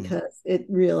Mm. because it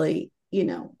really,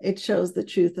 it shows the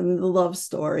truth and the love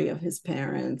story of his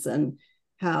parents and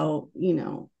how,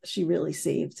 she really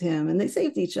saved him and they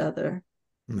saved each other.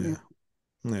 Yeah.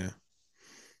 Yeah.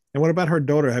 And what about her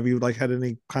daughter? Have you like had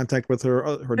any contact with her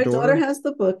Her daughter daughter? has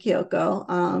the book,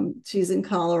 Yoko. She's in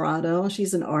Colorado.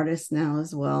 She's an artist now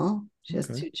as well. She has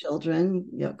Okay. two children.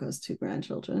 Yoko's two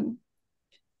grandchildren.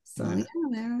 So Yeah.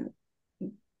 yeah,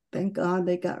 thank God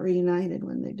they got reunited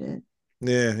when they did.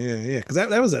 Yeah, yeah, yeah. Because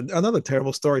that was another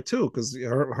terrible story too. Because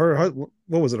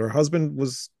what was it? Her husband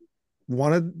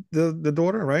wanted the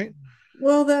daughter, right?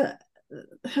 Well,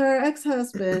 her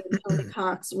ex-husband, Tony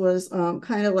Cox, was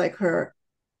kind of like her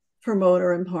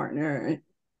promoter and partner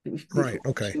Right. before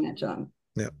Okay. she met John.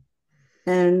 Yeah.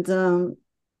 And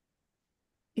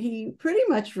he pretty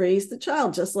much raised the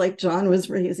child just like John was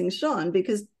raising Sean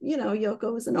because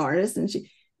Yoko was an artist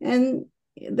and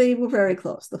they were very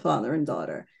close, the father and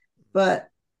daughter. But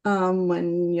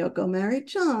when Yoko married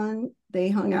John, they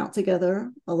hung out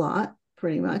together a lot,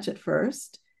 pretty much at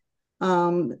first.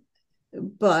 Um,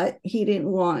 but he didn't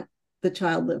want the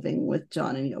child living with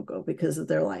John and Yoko because of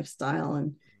their lifestyle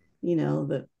and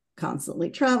the constantly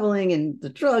traveling and the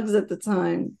drugs at the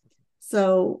time.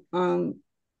 So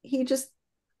he just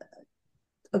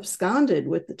absconded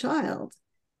with the child.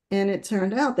 And it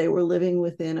turned out they were living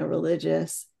within a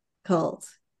religious cult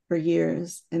for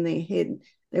years and they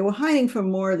were hiding for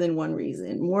more than one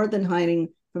reason, more than hiding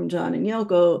from John and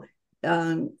Yoko.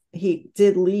 He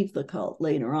did leave the cult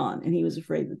later on and he was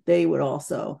afraid that they would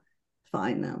also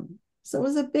find them. So it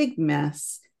was a big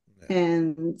mess. Yeah.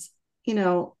 And,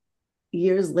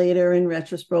 years later, in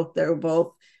retrospect, they were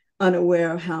both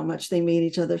unaware of how much they made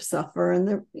each other suffer.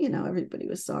 And everybody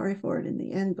was sorry for it in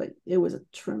the end, but it was a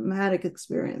traumatic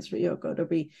experience for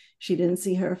Yoko she didn't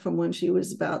see her from when she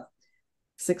was about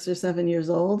 6 or 7 years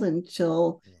old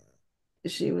until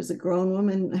she was a grown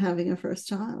woman having her first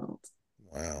child.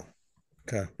 Wow.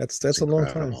 Okay. That's It's a long time.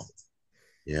 incredible.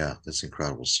 Yeah, that's an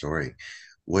incredible story.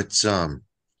 What's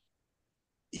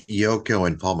Yoko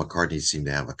and Paul McCartney seem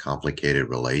to have a complicated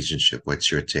relationship.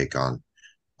 What's your take on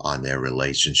their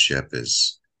relationship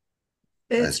It's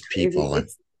as crazy. people? And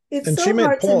It's And she so met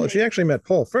hard to Paul. She make. actually met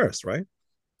Paul first, right?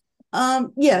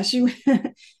 Yeah, she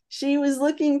she was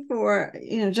looking for,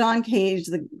 John Cage,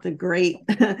 the great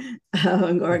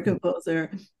avant-garde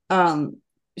composer.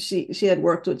 She had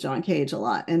worked with John Cage a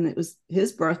lot, and it was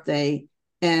his birthday,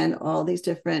 and all these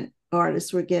different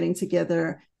artists were getting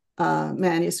together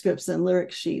manuscripts and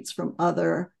lyric sheets from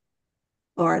other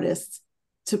artists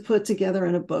to put together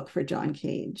in a book for John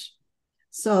Cage.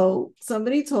 So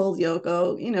somebody told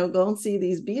Yoko, go and see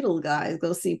these Beatle guys,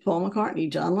 go see Paul McCartney,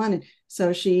 John Lennon.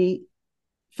 So she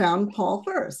found Paul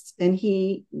first, and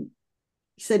he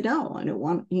said no,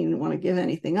 he didn't want to give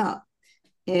anything up.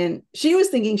 And she was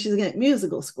thinking she's gonna get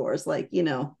musical scores, like,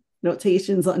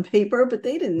 notations on paper, but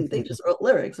they just wrote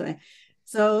lyrics, right?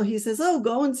 So he says, oh,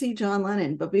 go and see John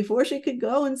Lennon. But before she could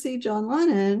go and see John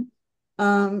Lennon,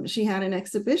 she had an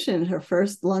exhibition, her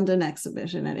first London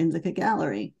exhibition at Indica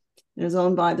Gallery. It was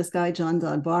owned by this guy, John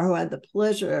Dodbar, who I had the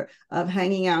pleasure of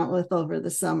hanging out with over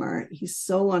the summer. He's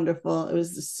so wonderful. It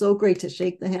was just so great to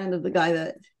shake the hand of the guy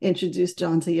that introduced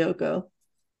John to Yoko.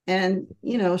 And,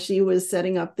 she was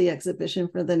setting up the exhibition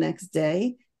for the next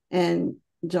day. And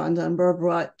John Dunbar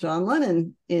brought John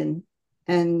Lennon in.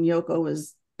 And Yoko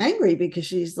was angry because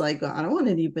she's like, I don't want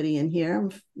anybody in here.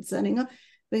 I'm setting up.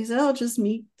 But he said, oh, just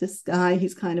meet this guy.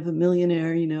 He's kind of a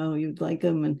millionaire, you'd like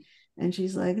him. And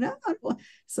she's like, no.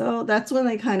 So that's when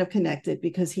they kind of connected,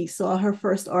 because he saw her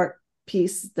first art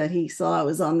piece that he saw. It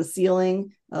was on the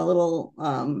ceiling, a little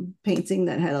painting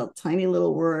that had a tiny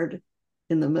little word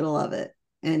in the middle of it.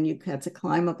 And you had to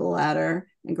climb up a ladder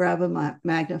and grab a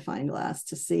magnifying glass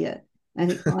to see it. And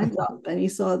he climbed up and he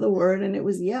saw the word, and it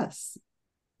was yes.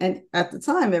 And at the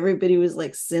time, everybody was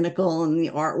like cynical in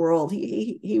the art world.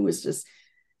 He was just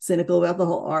cynical about the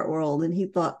whole art world. And he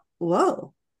thought,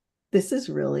 whoa, this is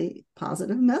really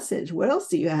positive message. What else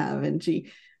do you have? And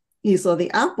he saw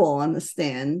the apple on the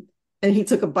stand, and he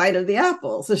took a bite of the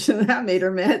apple. So that made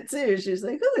her mad too. She was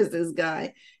like, who is this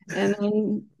guy? And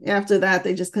then after that,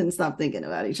 they just couldn't stop thinking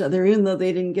about each other, even though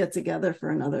they didn't get together for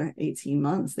another 18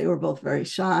 months. They were both very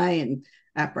shy and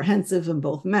apprehensive, and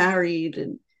both married.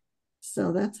 And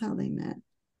so that's how they met.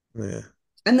 Yeah.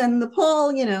 And then the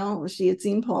Paul, she had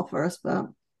seen Paul first, but,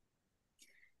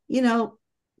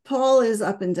 Paul is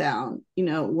up and down,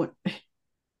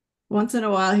 once in a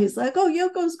while he's like, oh,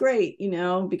 Yoko's great,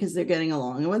 because they're getting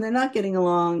along. And when they're not getting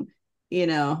along,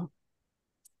 it's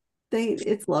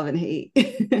love and hate.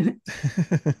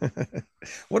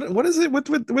 What is it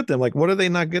with them? Like, what did they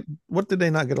not get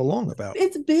along about?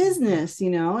 It's business, it's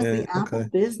the Apple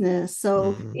business.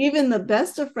 So even the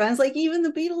best of friends, like even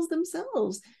the Beatles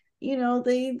themselves,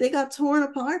 they got torn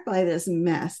apart by this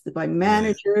mess, by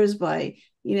managers, by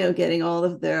getting all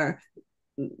of the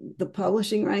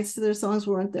publishing rights to their songs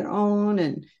weren't their own,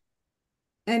 and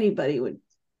anybody would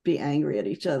be angry at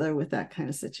each other with that kind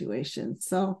of situation.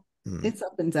 So it's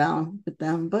up and down with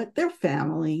them, but they're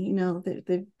family.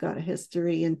 They've got a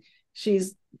history, and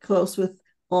she's close with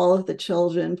all of the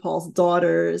children. Paul's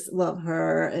daughters love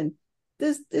her, and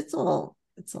it's all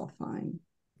fine.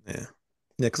 Yeah.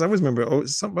 Yeah, because I always remember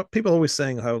some people always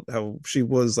saying how she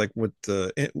was like when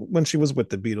she was with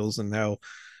the Beatles, and how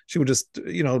she would just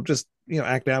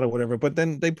act out or whatever. But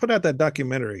then they put out that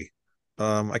documentary.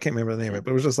 I can't remember the name of it,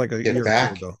 but it was just like a year or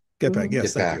two ago. Get Back.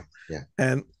 Yes, thank you. Yeah.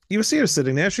 And you see her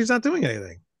sitting there, she's not doing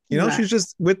anything. She's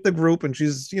just with the group, and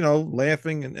she's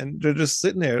laughing, and they're just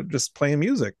sitting there just playing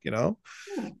music. Yeah.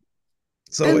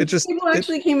 So and people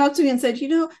actually came up to me and said,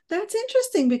 that's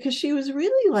interesting, because she was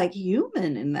really like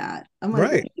human in that. I'm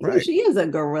like, right. She is a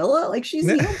gorilla. Like, she's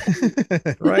human.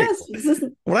 Right. Yes,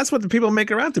 well, that's what the people make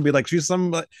her out to be. Like, she's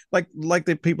some like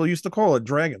the people used to call a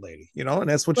dragon lady, and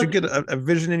that's what you get a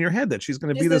vision in your head, that she's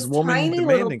going to be this woman tiny demanding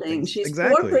little thing. Things. She's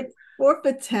exactly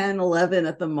 4'10", 11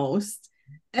 at the most.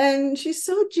 And she's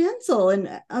so gentle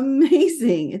and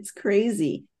amazing. It's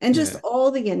crazy. And just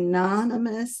all the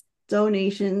anonymous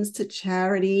donations to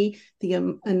charity, the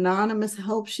anonymous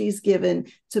help she's given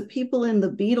to people in the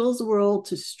Beatles world,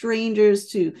 to strangers,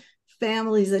 to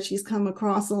families that she's come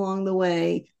across along the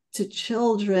way, to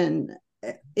children.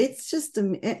 It's just,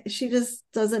 she just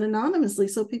does it anonymously,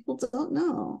 so people don't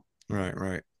know.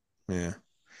 Right. Yeah.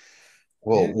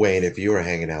 Well, Wayne, if you were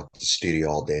hanging out at the studio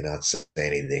all day not saying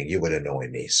anything, you would annoy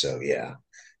me. So yeah.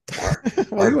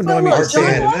 Our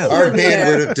band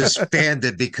would have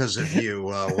disbanded because of you,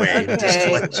 Wayne.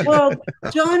 Okay. Well,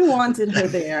 John wanted her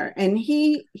there, and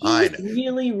he was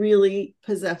really, really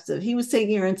possessive. He was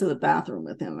taking her into the bathroom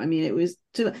with him. I mean, it was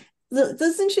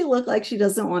Doesn't she look like she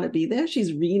doesn't want to be there?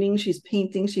 She's reading, she's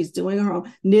painting, she's doing her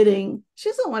own knitting. She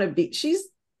doesn't want to be, she's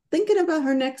thinking about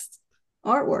her next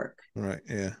artwork. Right.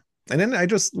 Yeah. And then I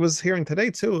just was hearing today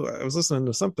too. I was listening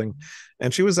to something,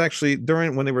 and she was actually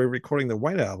during when they were recording the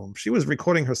White Album, she was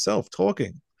recording herself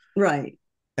talking. Right.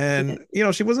 And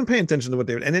she wasn't paying attention to what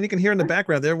they were. And then you can hear in the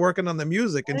background they're working on the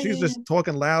music, and she's just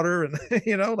talking louder. And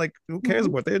like who cares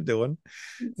what they're doing?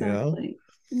 Exactly.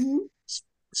 Mm-hmm.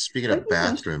 Speaking of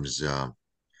bathrooms,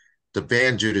 the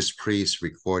band Judas Priest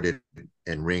recorded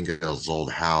in Ringo's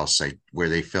old house, where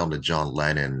they filmed a John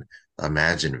Lennon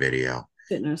Imagine video.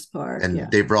 Fitness Park.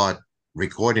 And they brought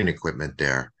recording equipment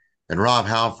there. And Rob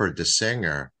Halford, the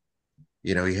singer,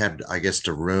 he had, I guess,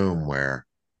 the room where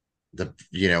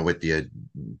with the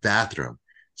bathroom.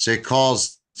 So he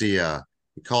calls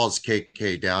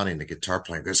KK Downing, the guitar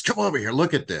player, and goes, "Come over here,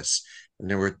 look at this." And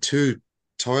there were two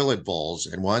toilet bowls,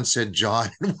 and one said John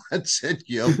and one said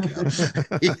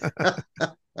Yoko.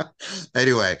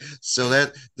 Anyway, so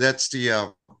that's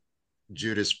the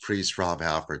Judas Priest Rob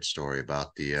Halford story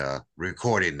about the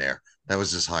recording there. That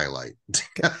was his highlight.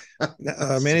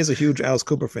 Manny's a huge Alice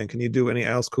Cooper fan. Can you do any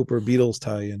Alice Cooper Beatles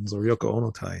tie-ins or Yoko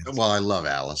Ono tie-ins? Well, I love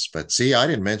Alice, but see, I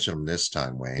didn't mention them this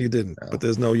time, Wayne. You didn't, but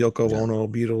there's no Yoko Ono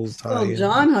Beatles tie-in. Well,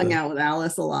 John hung out with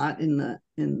Alice a lot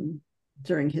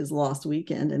during his Lost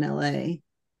Weekend in L.A.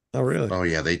 Oh, really? Oh,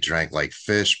 yeah, they drank like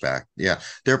fish back. Yeah,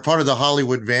 they're part of the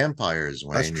Hollywood Vampires,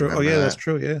 Wayne. That's true. Oh, yeah, that's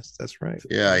true. Yes, that's right.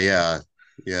 Yeah.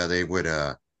 They would.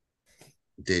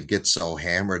 They'd get so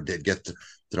hammered, they'd get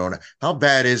thrown out. How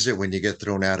bad is it when you get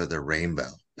thrown out of the rainbow?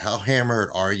 How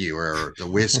hammered are you, or the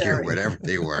whiskey or whatever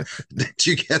they were, that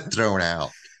you get thrown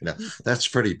out? That's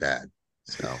pretty bad.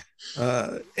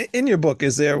 So, in your book,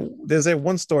 there's there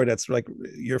one story that's like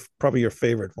probably your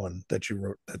favorite one that you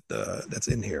wrote that's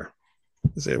in here?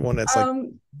 Is there one that's like?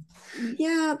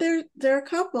 Yeah, there are a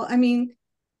couple. I mean,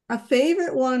 a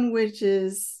favorite one, which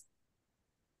is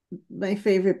my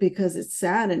favorite because it's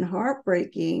sad and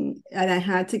heartbreaking, and I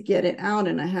had to get it out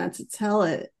and I had to tell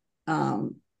it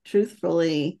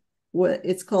truthfully. What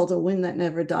it's called, A Wind That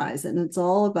Never Dies, and it's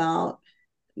all about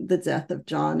the death of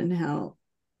John and how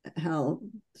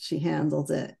she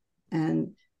handled it.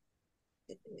 And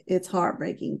it's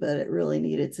heartbreaking, but it really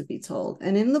needed to be told.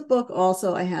 And in the book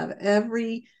also, I have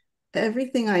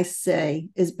everything I say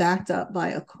is backed up by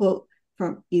a quote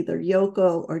from either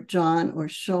Yoko or John or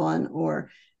Sean or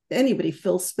anybody,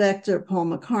 Phil Spector, Paul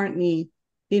McCartney,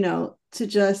 to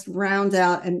just round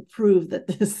out and prove that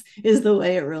this is the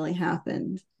way it really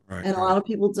happened. Right, and a lot of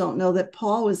people don't know that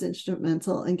Paul was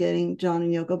instrumental in getting John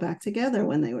and Yoko back together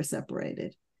when they were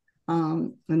separated.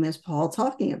 And there's Paul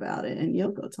talking about it and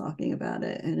Yoko talking about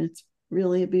it. And it's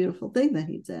really a beautiful thing that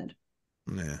he did.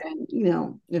 Yeah.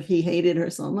 And, if he hated her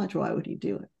so much, why would he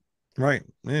do it? Right.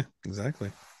 Yeah,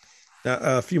 exactly.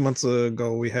 A few months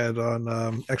ago, we had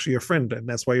on actually your friend, and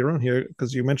that's why you're on here,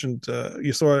 because you mentioned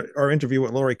you saw our interview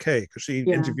with Lori Kay, because she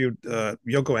interviewed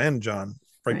Yoko and John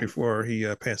right before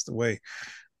he passed away.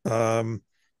 I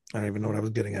don't even know what I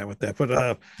was getting at with that,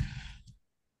 but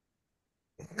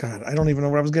God, I don't even know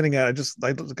what I was getting at.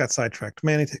 I got sidetracked.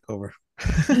 Manny, take over.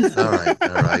 All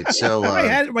right. So my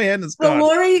head is gone.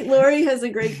 Well, Lori has a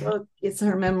great book. It's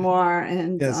her memoir,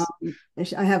 and yes.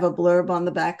 I have a blurb on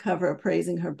the back cover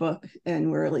praising her book,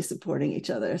 and we're really supporting each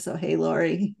other. So, hey,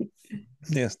 Lori.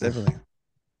 Yes, definitely.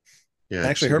 Yeah,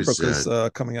 actually, her book is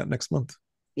coming out next month.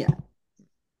 Yeah.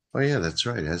 Oh, yeah, that's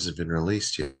right. It hasn't been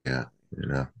released yet. Yeah,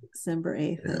 December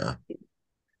 8th. Yeah.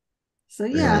 So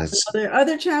there are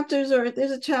other chapters, or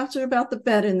there's a chapter about the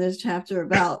bed, and there's a chapter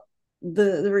about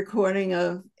the recording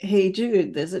of Hey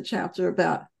Jude. There's a chapter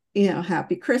about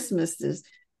Happy Christmas. There's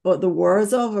the War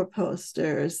is Over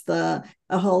posters. A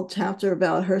whole chapter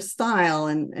about her style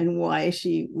and why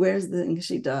she wears the things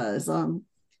she does.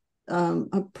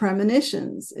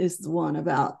 Premonitions is the one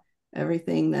about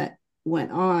everything that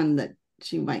went on that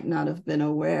she might not have been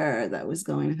aware that was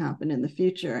going to happen in the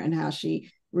future, and how she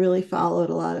really followed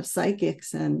a lot of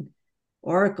psychics and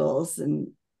oracles, and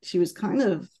she was kind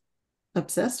of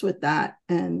obsessed with that,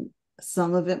 and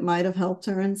some of it might have helped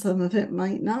her and some of it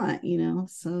might not,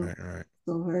 so right.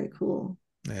 So very cool.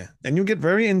 Yeah, and you get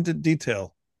very into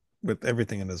detail with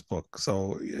everything in this book,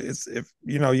 so it's if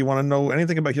you want to know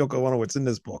anything about Yoko Ono, it's in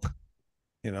this book.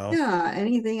 Yeah,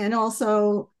 anything. And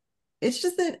also it's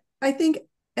just that I think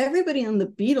everybody in the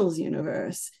Beatles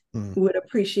universe would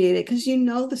appreciate it, because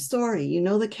the story,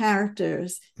 the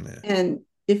characters. Yeah. And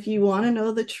if you want to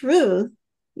know the truth,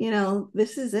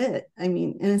 this is it. I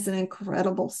mean, and it's an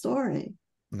incredible story.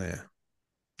 Yeah,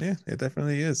 it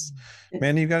definitely is.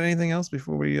 Man, you got anything else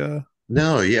before we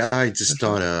No, yeah, I just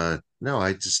thought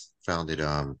I just found it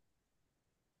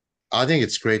I think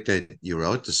it's great that you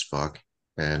wrote this book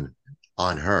and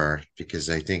on her because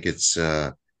I think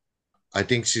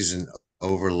she's an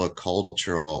overlooked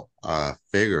cultural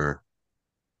figure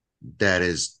that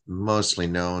is mostly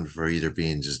known for either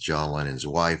being just John Lennon's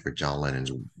wife or John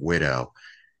Lennon's widow.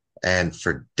 And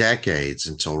for decades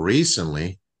until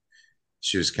recently,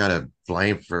 she was kind of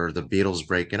blamed for the Beatles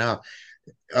breaking up.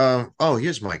 Oh,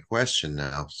 here's my question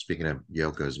now. Speaking of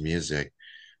Yoko's music,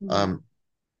 Mhm. um,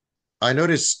 I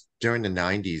noticed during the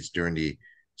 90s,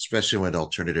 especially when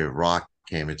alternative rock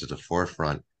came into the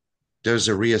forefront, there was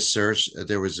a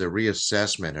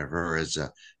reassessment of her as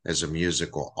a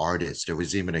musical artist. There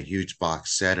was even a huge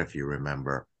box set, if you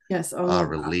remember, Yes, Ono Box.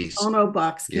 released. Ono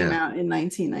Box came Yeah, out in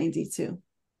 1992.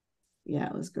 Yeah,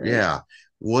 it was great. yeah.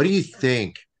 What do you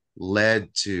think led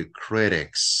to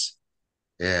critics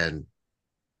and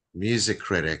music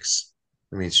critics?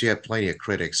 I mean, she had plenty of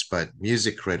critics, but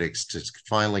music critics to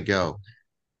finally go,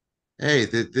 hey,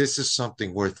 this is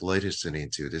something worth listening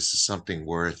to. This is something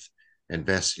worth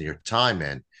investing your time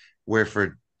in. Where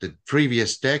for the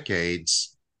previous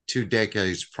decades, 2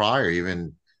 decades prior,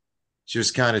 even she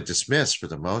was kind of dismissed for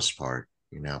the most part,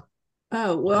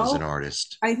 Oh, as an well,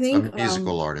 artist, I a think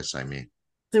musical artist, I mean.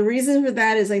 the reason for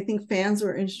that is I think fans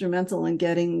were instrumental in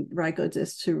getting Ryko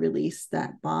Disc to release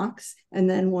that box. And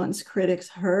then once critics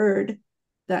heard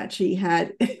that she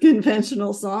had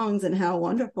conventional songs and how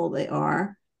wonderful they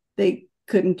are, they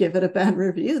couldn't give it a bad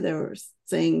review. They were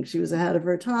saying she was ahead of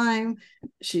her time.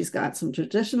 She's got some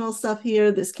traditional stuff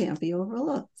here. This can't be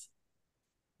overlooked.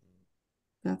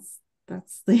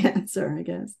 That's the answer, I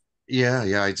guess. Yeah,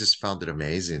 yeah. I just found it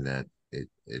amazing that it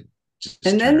just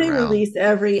And then turned they around. released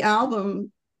every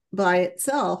album by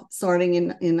itself starting in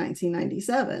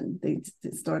 1997. They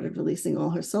started releasing all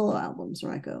her solo albums,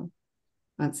 Ryko,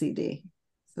 on CD.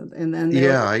 So, and then there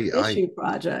Yeah, were I issue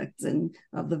projects and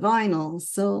of the vinyls.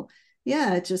 So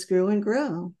yeah, it just grew and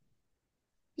grew.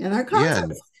 And her yeah,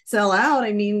 and concerts sell out.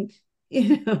 I mean,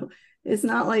 you know, it's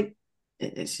not like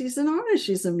she's an artist.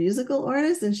 She's a musical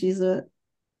artist and she's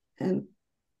an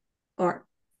art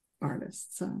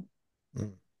artist. So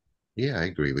Mm. yeah, I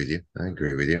agree with you. I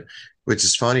agree with you. Which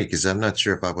is funny because I'm not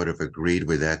sure if I would have agreed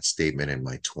with that statement in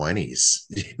my 20s,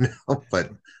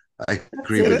 but I that's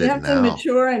agree it. with You it have to now.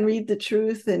 mature and read the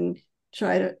truth and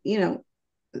try to,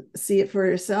 see it for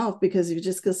yourself because you're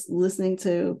just listening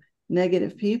to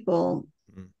negative people,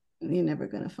 Mm. you're never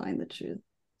going to find the truth.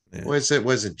 Yeah. It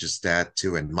wasn't just that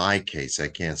too. In my case, I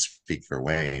can't speak for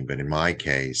Wayne, but in my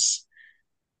case,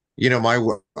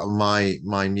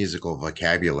 my musical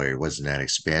vocabulary wasn't that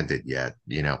expanded yet.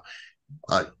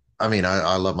 I I mean,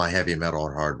 I love my heavy metal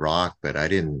and hard rock, but I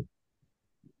didn't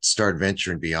start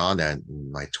venturing beyond that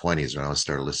in my 20s when I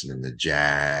started listening to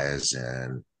jazz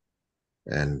and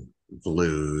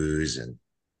blues and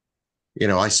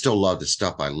I still love the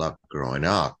stuff I loved growing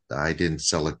up. I didn't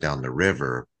sell it down the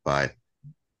river, but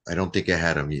I don't think I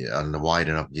had a wide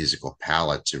enough musical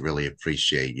palette to really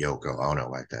appreciate Yoko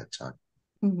Ono at that time.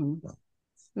 Mm-hmm.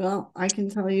 Well, I can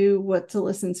tell you what to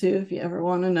listen to if you ever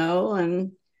want to know.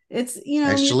 And it's,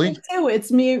 music Actually, too.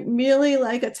 It's merely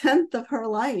like a tenth of her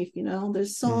life.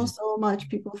 There's Mm. so much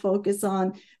people focus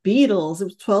on Beatles. It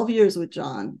was 12 years with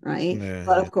John, right? Yeah,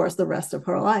 But yeah. of course, the rest of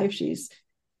her life, she's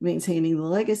maintaining the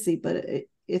legacy. But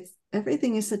it's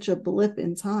everything is such a blip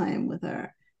in time with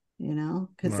her,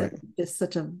 because Right. it's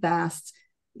such a vast,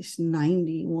 it's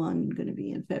 91 going to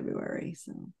be in February.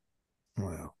 So,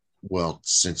 Wow. well,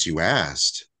 since you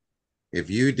asked, if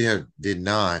you did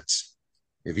not,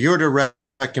 if you were to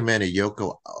recommend a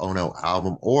Yoko Ono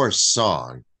album or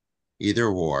song, either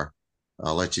or,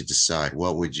 I'll let you decide.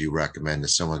 What would you recommend if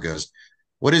someone goes,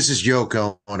 "What is this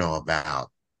Yoko Ono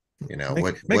about?" Make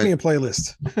me a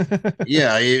playlist.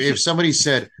 Yeah, if somebody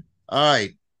said, "All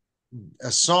right,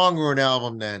 a song or an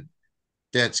album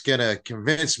that's gonna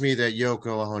convince me that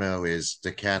Yoko Ono is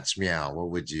the cat's meow,"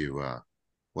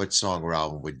 what song or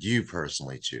album would you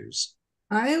personally choose?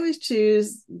 I always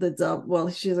choose the double. Well,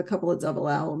 she has a couple of double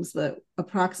albums, but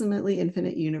approximately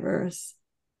Infinite Universe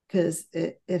because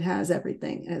it has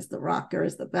everything. It has the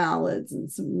rockers, the ballads,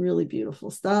 and some really beautiful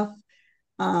stuff.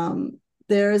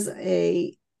 There's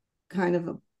a kind of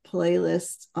a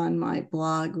playlist on my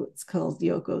blog. It's called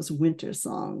Yoko's Winter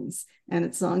Songs, and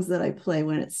it's songs that I play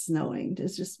when it's snowing.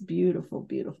 It's just beautiful,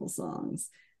 beautiful songs.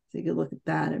 So you can look at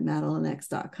that at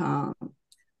MadelineX.com.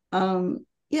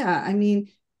 Yeah, I mean,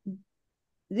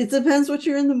 it depends what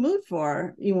you're in the mood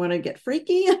for. You want to get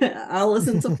freaky? I'll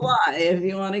listen to Fly. If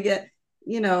you want to get,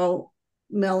 you know,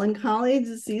 melancholy, it's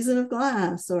a Season of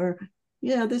Glass, or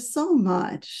there's so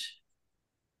much.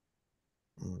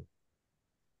 Mm.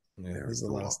 Yeah, Very there's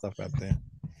a lot of cool. stuff out there.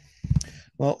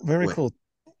 Well, very Wait, cool.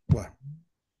 What?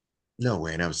 No,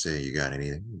 Wayne, I was saying you got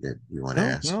anything that you want to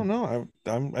ask? No.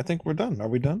 I think we're done. Are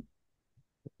we done?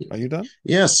 Are you done?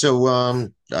 Yeah, so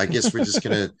I guess we're just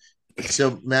gonna.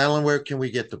 So Madeline, where can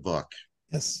we get the book?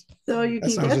 Yes. So you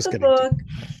That's can what I was get just the getting to. book.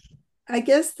 I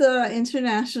guess the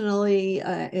internationally,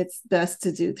 it's best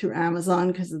to do through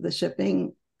Amazon because of the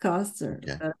shipping costs.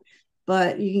 Okay.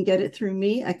 But you can get it through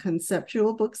me at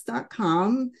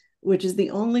conceptualbooks.com, which is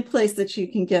the only place that you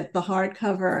can get the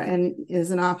hardcover and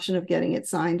is an option of getting it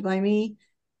signed by me.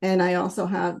 And I also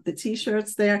have the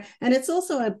t-shirts there. And it's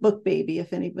also a Book Baby.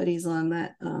 If anybody's on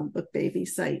that Book Baby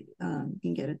site, you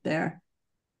can get it there.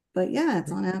 But yeah,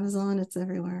 it's on Amazon. It's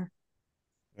everywhere.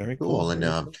 Very Cool. cool. And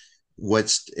Very cool.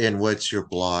 what's your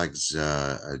blog's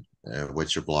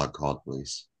what's your blog called,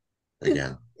 please?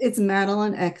 Again. It's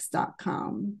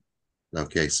MadelineX.com.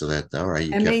 Okay, so that all right,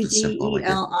 you kept it simple.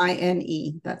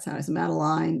 Madeline. That's how it's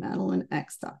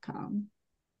MadelineX.com.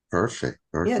 Perfect.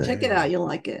 Yeah, Perfect. check it out. You'll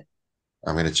like it.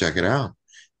 I'm gonna check it out.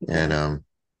 Okay. And Yeah,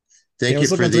 thank I you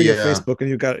was for looking through your the Facebook, and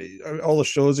you got all the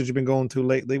shows that you've been going to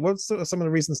lately. What's some of the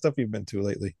recent stuff you've been to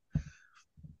lately?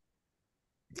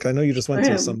 I know you just went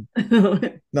to some.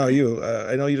 No, you.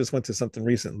 I know you just went to something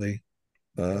recently.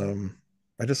 I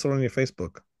just saw it on your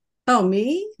Facebook. Oh,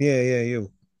 me? Yeah, you.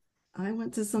 I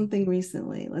went to something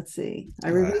recently. Let's see. I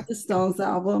reviewed the Stones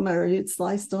album. I reviewed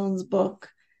Sly Stone's book.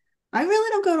 I really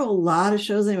don't go to a lot of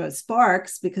shows anymore.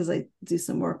 Sparks, because I do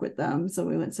some work with them. So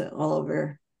we went to all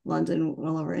over London,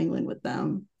 all over England with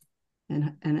them,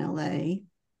 and LA.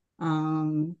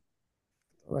 I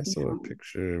saw a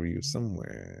picture of you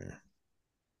somewhere.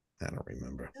 I don't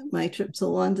remember. My trip to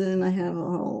London, I have a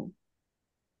whole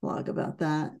blog about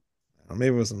that.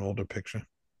 Maybe it was an older picture.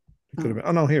 It could have been.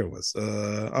 Oh no, here it was.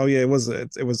 Oh yeah, it was.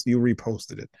 It was. You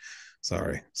reposted it.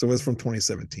 Sorry. So it was from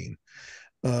 2017.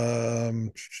 Who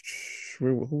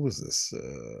was this?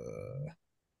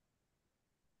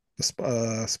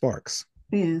 Sparks.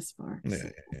 Yeah, Sparks. Yeah.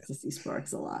 To see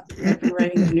Sparks a lot. I've been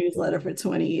writing a newsletter for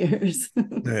 20 years.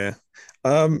 Yeah.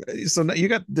 So now you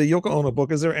got the Yoko Ono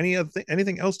book. Is there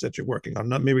anything else that you're working on?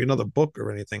 Not maybe another book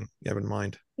or anything you have in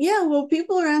mind? Yeah, well,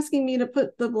 people are asking me to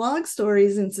put the blog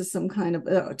stories into some kind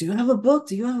of, do you have a book?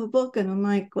 Do you have a book? And I'm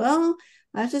like, well,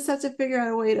 I just have to figure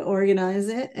out a way to organize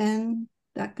it. And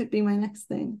that could be my next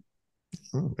thing.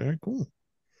 Oh, very cool.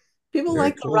 People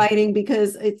like the writing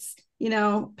because it's,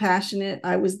 passionate.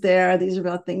 I was there. These are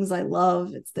about things I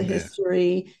love. It's the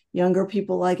history. Younger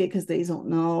people like it because they don't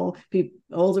know.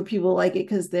 Older people like it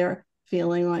because they're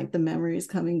feeling like the memory is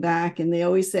coming back. And they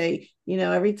always say,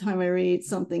 every time I read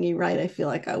something you write, I feel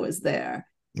like I was there.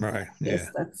 Right. Yeah.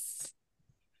 That's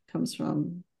comes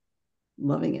from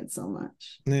loving it so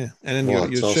much. Yeah. And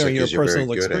then you're sharing your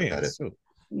personal experience too.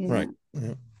 Yeah. Right.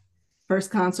 Yeah. First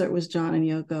concert was John and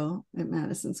Yoko at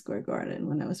Madison Square Garden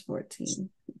when I was 14.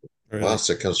 Really? Wow,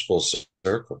 so it comes full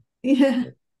circle. Yeah.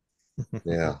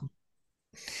 Yeah.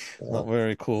 Well,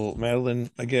 very cool. Madeline,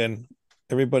 again,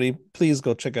 everybody, please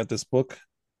go check out this book.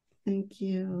 Thank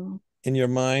you. In Your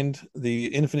Mind, The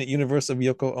Infinite Universe of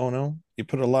Yoko Ono. You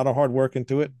put a lot of hard work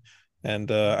into it.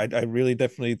 And I really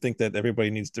definitely think that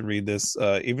everybody needs to read this.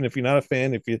 Even if you're not a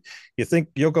fan, if you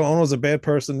think Yoko Ono is a bad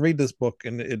person, read this book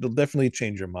and it'll definitely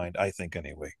change your mind, I think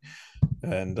anyway.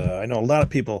 And I know a lot of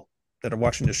people that are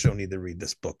watching the show need to read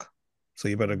this book. So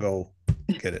you better go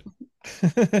get it.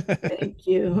 Thank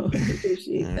you. I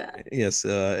appreciate that. Yes.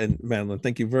 And Madeline,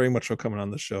 thank you very much for coming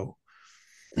on the show.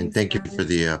 And thank you for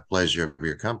the pleasure of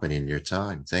your company and your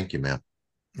time. Thank you, ma'am.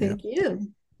 Thank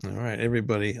you. All right,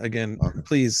 everybody. Again,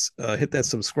 please hit that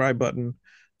subscribe button,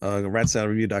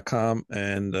 ratsaladreview.com.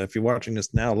 And if you're watching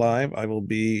this now live, I will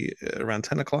be around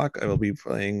 10 o'clock. I will be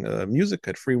playing music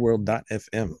at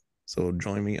freeworld.fm. So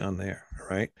join me on there. All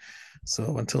right.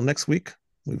 So until next week,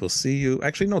 we will see you.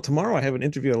 Actually, no, tomorrow I have an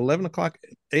interview at 11 o'clock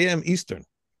a.m. Eastern.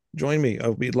 Join me.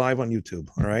 I'll be live on YouTube.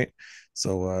 All right.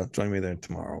 So join me there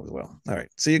tomorrow as well. All right.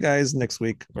 See you guys next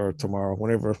week or tomorrow,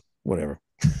 whatever.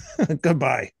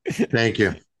 Goodbye. Thank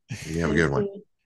you. You have a good one.